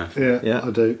death metal. Yeah, Yeah. I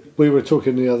do. We were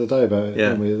talking the other day about it,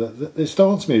 Yeah. weren't we? That it's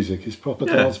dance music. It's proper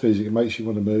Yeah. dance music. It makes you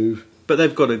want to move. But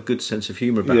they've got a good sense of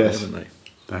humour about Yes. it, haven't they?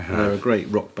 They And they're a have. great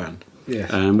rock band. Yes.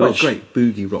 Well, a great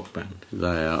boogie rock band. They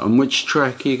are. And which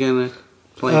track are you going to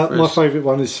play for My us? favourite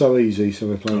one is So Easy, so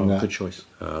we're playing Oh, that. good choice.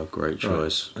 Oh, great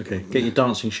choice. Okay, get your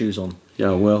dancing shoes on.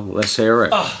 Yeah, well, let's hear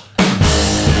it.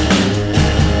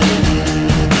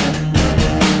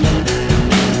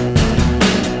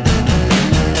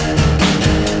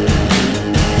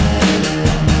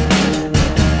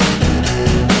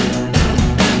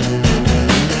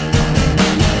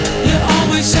 You're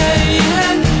always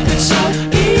saying it's so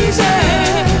easy.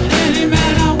 Any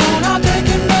man I want, I'll take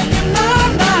and make him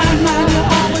mine. You're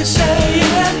always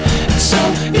saying it's so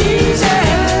easy.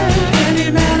 Any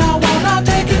man I want, I'll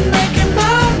take and make him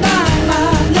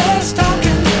mine. Let's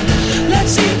talking,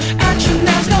 let's see action.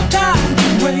 There's no time to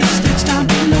waste. It's time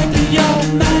to make me your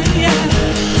man.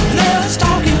 Let's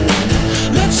talking,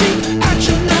 let's see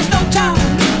action. There's no time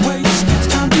to waste. It's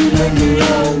time to make me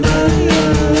your man.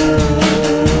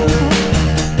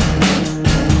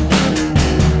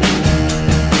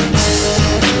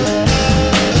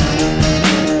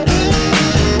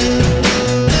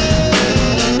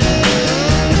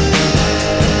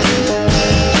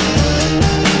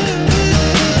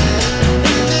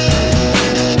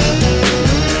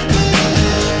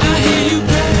 I hear you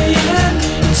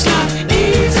praying, it's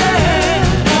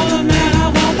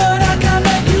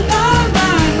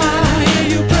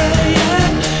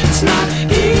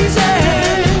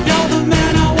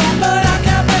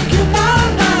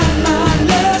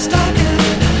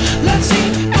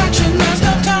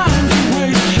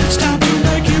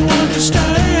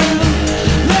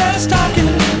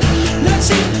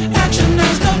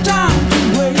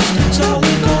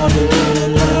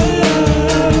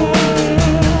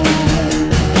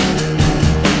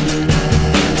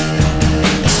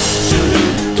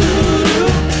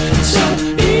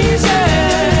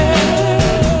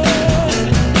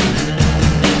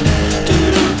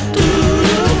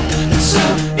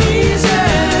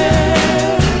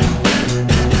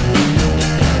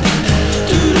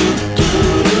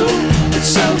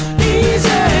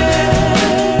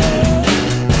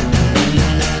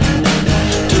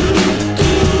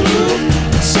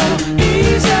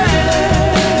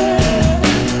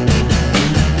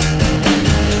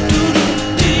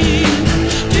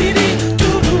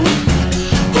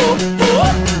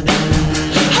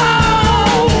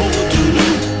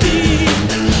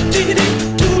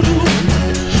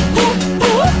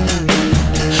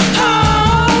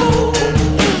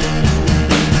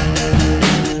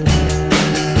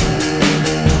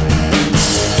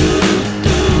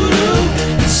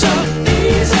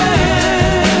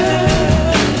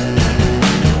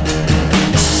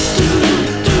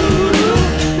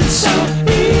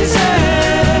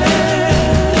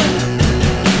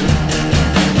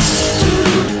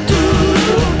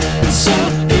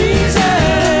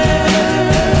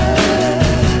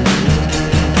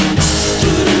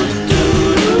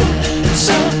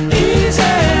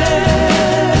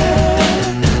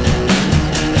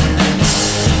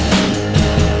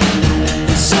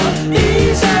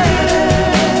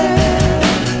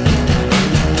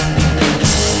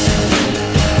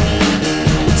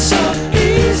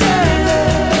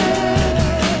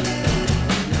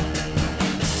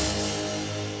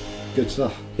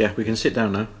stuff. Yeah, we can sit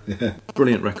down now. Yeah,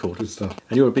 Brilliant record. good stuff.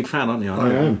 And you're a big fan, aren't you? I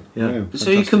am. Yeah. I am.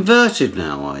 So you converted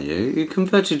now, are you? You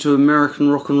converted to American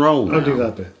rock and roll now? I'll do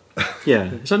that bit.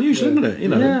 Yeah, it's unusual, isn't it? You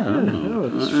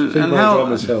know. Female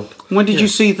drummers help. When did you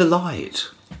see the light?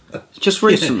 Just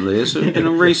recently. It's been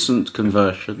a recent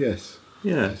conversion. Yes.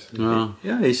 Yeah. Oh.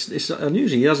 Yeah, it's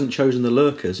unusual. He hasn't chosen the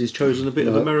Lurkers. He's chosen a bit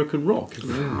of American rock.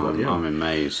 I'm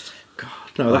amazed.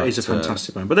 No, that is a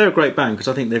fantastic band. But they're a great band because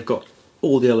I think they've got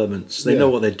all the elements. They know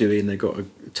what they're doing. They've got a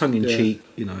tongue-in-cheek.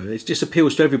 You know, it just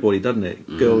appeals to everybody, doesn't it?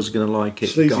 Girls are going to like it.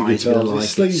 Sleazy guys are going to guitars. like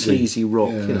It's it. sleazy. Sleazy rock.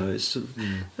 Yeah. You know, it's a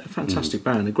fantastic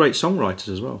band. They're great songwriters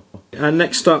as well. And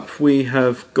next up, we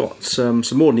have got some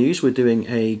more news. We're doing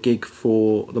a gig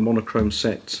for the Monochrome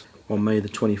set on May the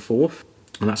 24th,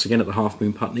 and that's again at the Half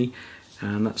Moon Putney.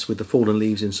 And that's with the Fallen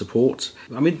Leaves in support.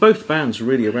 I mean, both bands were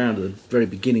really around at the very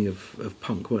beginning of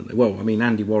punk, weren't they? Well, I mean,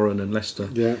 Andy Warren and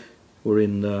Lester were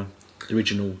in the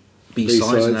original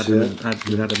B-sides and with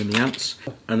Adam and the Ants.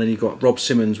 And then you've got Rob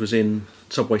Simmons was in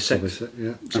Subway Sex.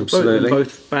 Yeah. So Absolutely.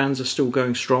 both bands are still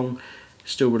going strong,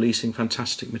 still releasing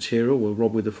fantastic material. Well,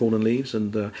 Rob with the Fallen Leaves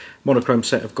and Monochrome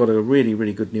Set have got a really,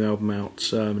 really good new album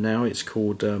out now. It's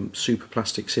called Super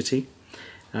Plastic City.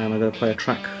 And I'm going to play a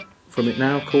track from it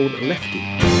now called Lefty.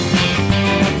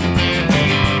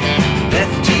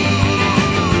 Lefty,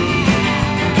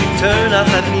 turn off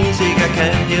that music, I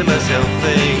can't hear myself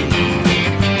think.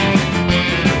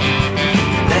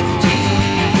 Lefty,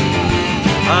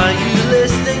 are you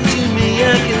listening to me?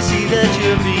 I can see that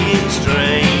you're being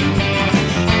strange.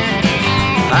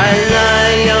 I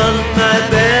lie on my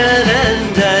bed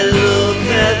and I look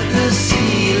at the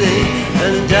ceiling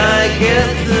and I get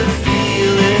the feeling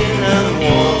I'm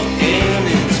walking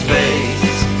in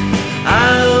space.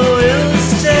 I will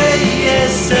stay,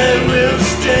 yes I will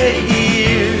stay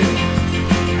here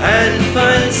and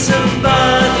find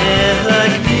somebody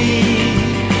like me.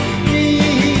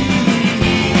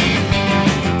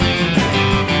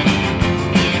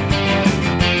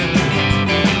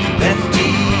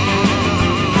 Lefty,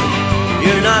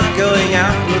 you're not going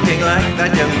out looking like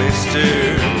that young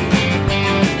mister.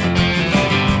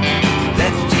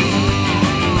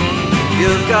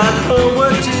 You've got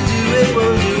homework to do, it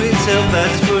won't do itself,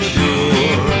 that's for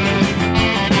sure.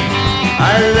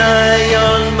 I lie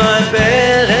on my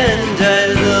bed and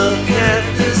I look at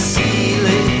the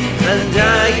ceiling and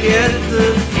I get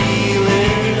the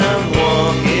feeling I'm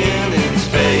walking in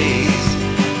space.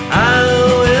 I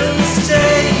will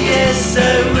stay, yes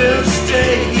I will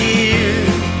stay here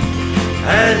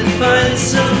and find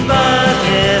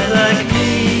somebody like me.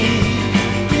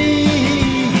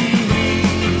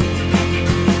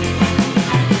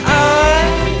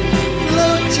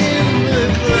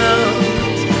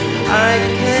 I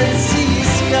can see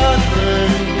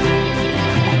Scotland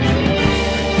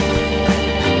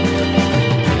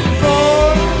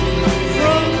far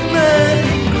from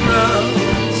many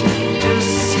crowds,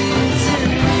 just seems in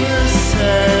the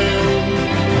sand.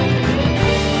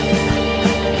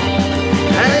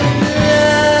 And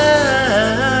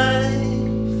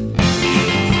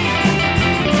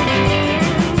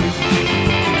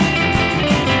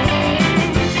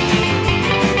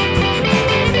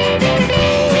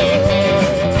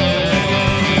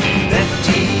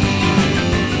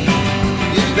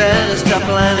better stop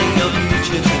planning your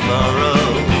future tomorrow.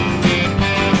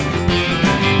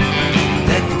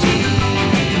 Lefty,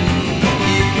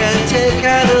 you can take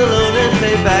out a loan and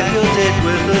pay back your debt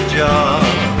with a job.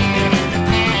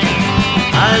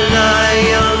 I lie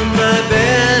on my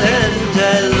bed and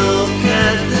I look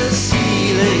at the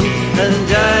ceiling and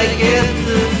I get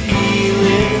the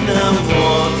feeling I'm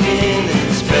walking in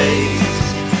space.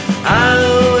 I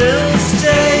will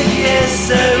stay,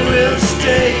 yes I will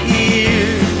stay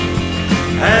here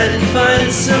and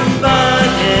find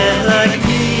somebody like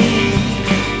me.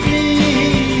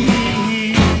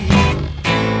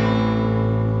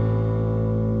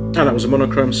 And that was a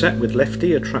Monochrome Set with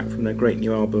Lefty, a track from their great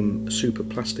new album Super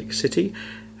Plastic City,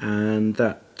 and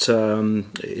that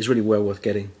is really well worth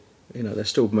getting. You know, they're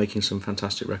still making some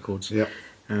fantastic records. Yep.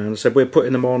 And I said we're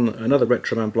putting them on another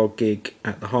Retroman blog gig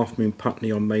at the Half Moon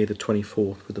Putney on May the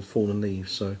 24th with the Fallen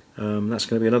Leaves. So that's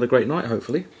going to be another great night,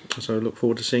 hopefully. So I look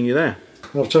forward to seeing you there.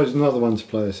 I've chosen another one to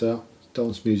play us out.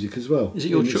 Dance music as well. Is it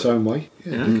your in its own way?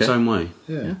 Yeah, In its own way.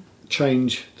 Yeah.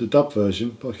 Change the dub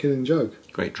version by Killing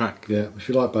Joke. Great track. Yeah. If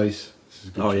you like bass, this is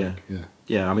a good track. Yeah.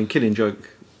 Yeah, I mean, Killing Joke,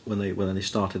 when they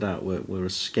started out, were a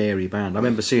scary band. I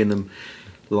remember seeing them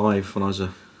live when I was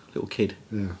a little kid.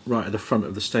 Yeah. Right at the front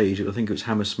of the stage. I think it was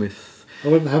Hammersmith I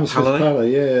went to Hammersmith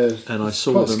Palais, yeah. And I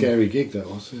saw quite them. a scary gig that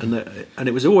was. Yeah. And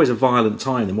it was always a violent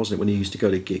time, then, wasn't it, when you used to go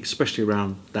to gigs, especially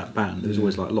around that band. There was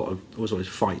always like always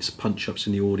fights, punch-ups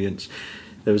in the audience.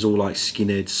 There was all like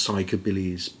skinheads,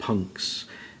 psychobillies, punks,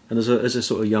 and as a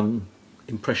sort of young,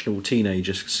 impressionable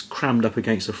teenager crammed up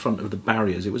against the front of the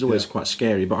barriers, it was always quite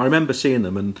scary. But I remember seeing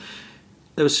them, and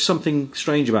there was something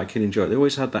strange about Killing Joke. They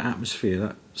always had that atmosphere,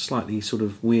 that slightly sort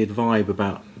of weird vibe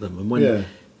about them. And when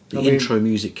the intro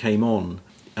music came on,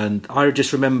 and I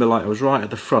just remember like I was right at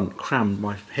the front, crammed,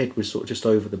 my head was sort of just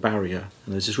over the barrier,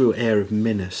 and there's this real air of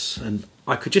menace, and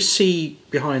I could just see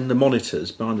behind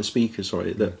the speakers,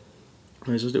 that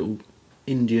there's this little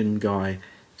Indian guy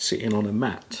sitting on a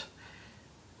mat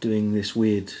doing this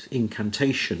weird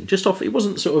incantation. It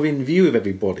wasn't sort of in view of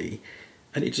everybody,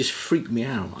 and it just freaked me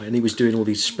out. And he was doing all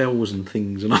these spells and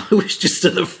things, and I was just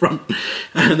at the front.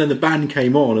 And then the band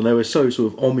came on, and they were so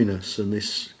sort of ominous, and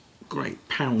this great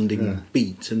pounding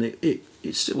beat, and it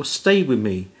still stayed with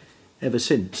me ever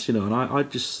since, And I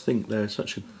just think they're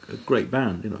such a great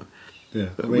band, Yeah,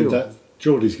 I mean, that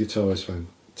Geordie's guitar is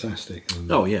fantastic.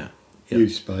 And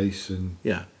Use space and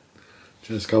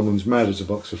Jazz Coleman's mad as a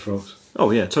box of frogs.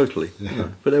 Oh yeah, totally. Yeah.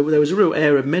 But there was a real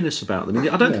air of menace about them.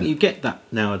 I don't think you get that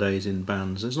nowadays in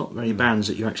bands. There's not many bands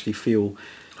that you actually feel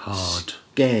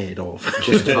scared of.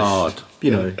 Just hard.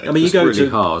 I mean, you go really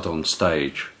hard on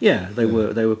stage. Yeah, they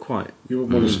were quite. You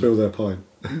wouldn't want to spill their pint.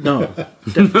 No,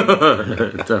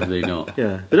 definitely not.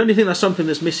 Yeah, but don't you think that's something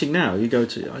that's missing now? You go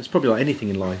to, it's probably like anything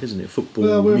in life, isn't it?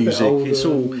 Football, we're music, a bit older, it's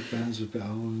all. Bands are a bit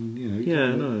old,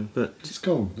 Yeah, no, but it's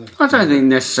gone. I don't think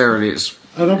necessarily it's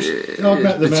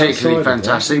particularly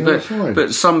fantastic,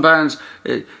 but some bands.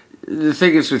 The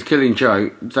thing is with Killing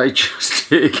Joke,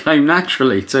 it came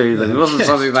naturally to them. It wasn't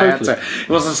something they had to. It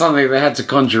wasn't something they had to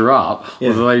conjure up.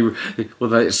 Although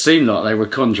it seemed like they were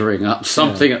conjuring up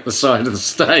something at the side of the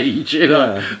stage,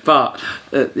 But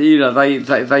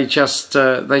they just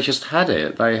had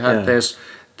it. They had this.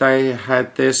 They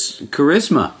had this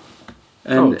charisma.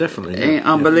 And definitely,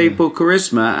 unbelievable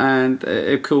charisma, and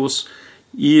of course,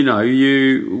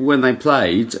 when they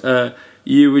played,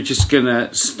 you were just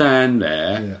gonna stand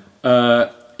there.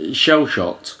 Shell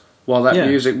shocked while that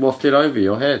music wafted over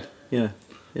your head. Yeah.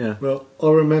 Well, I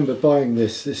remember buying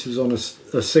this. This was on a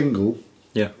single.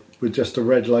 Yeah. With just a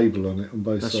red label on it on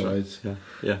both sides. Right.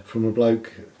 Yeah. From a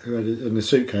bloke who had it in a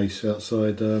suitcase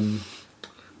outside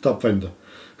Dub Vendor.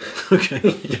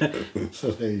 Okay. Yeah. So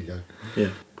there you go. Yeah.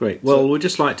 Great. Well, we'd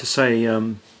just like to say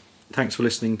thanks for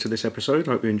listening to this episode.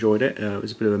 I hope you enjoyed it. It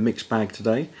was a bit of a mixed bag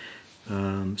today.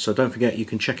 So don't forget, you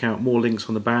can check out more links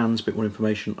on the bands, a bit more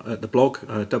information at the blog,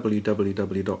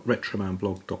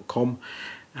 www.retromanblog.com.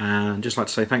 And just like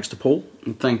to say thanks to Paul.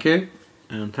 Thank you.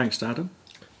 And thanks to Adam.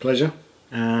 Pleasure.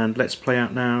 And let's play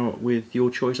out now with your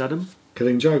choice, Adam.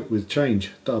 Killing Joke with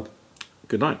Change, Dub.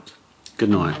 Good night.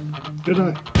 Good night. Good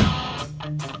night.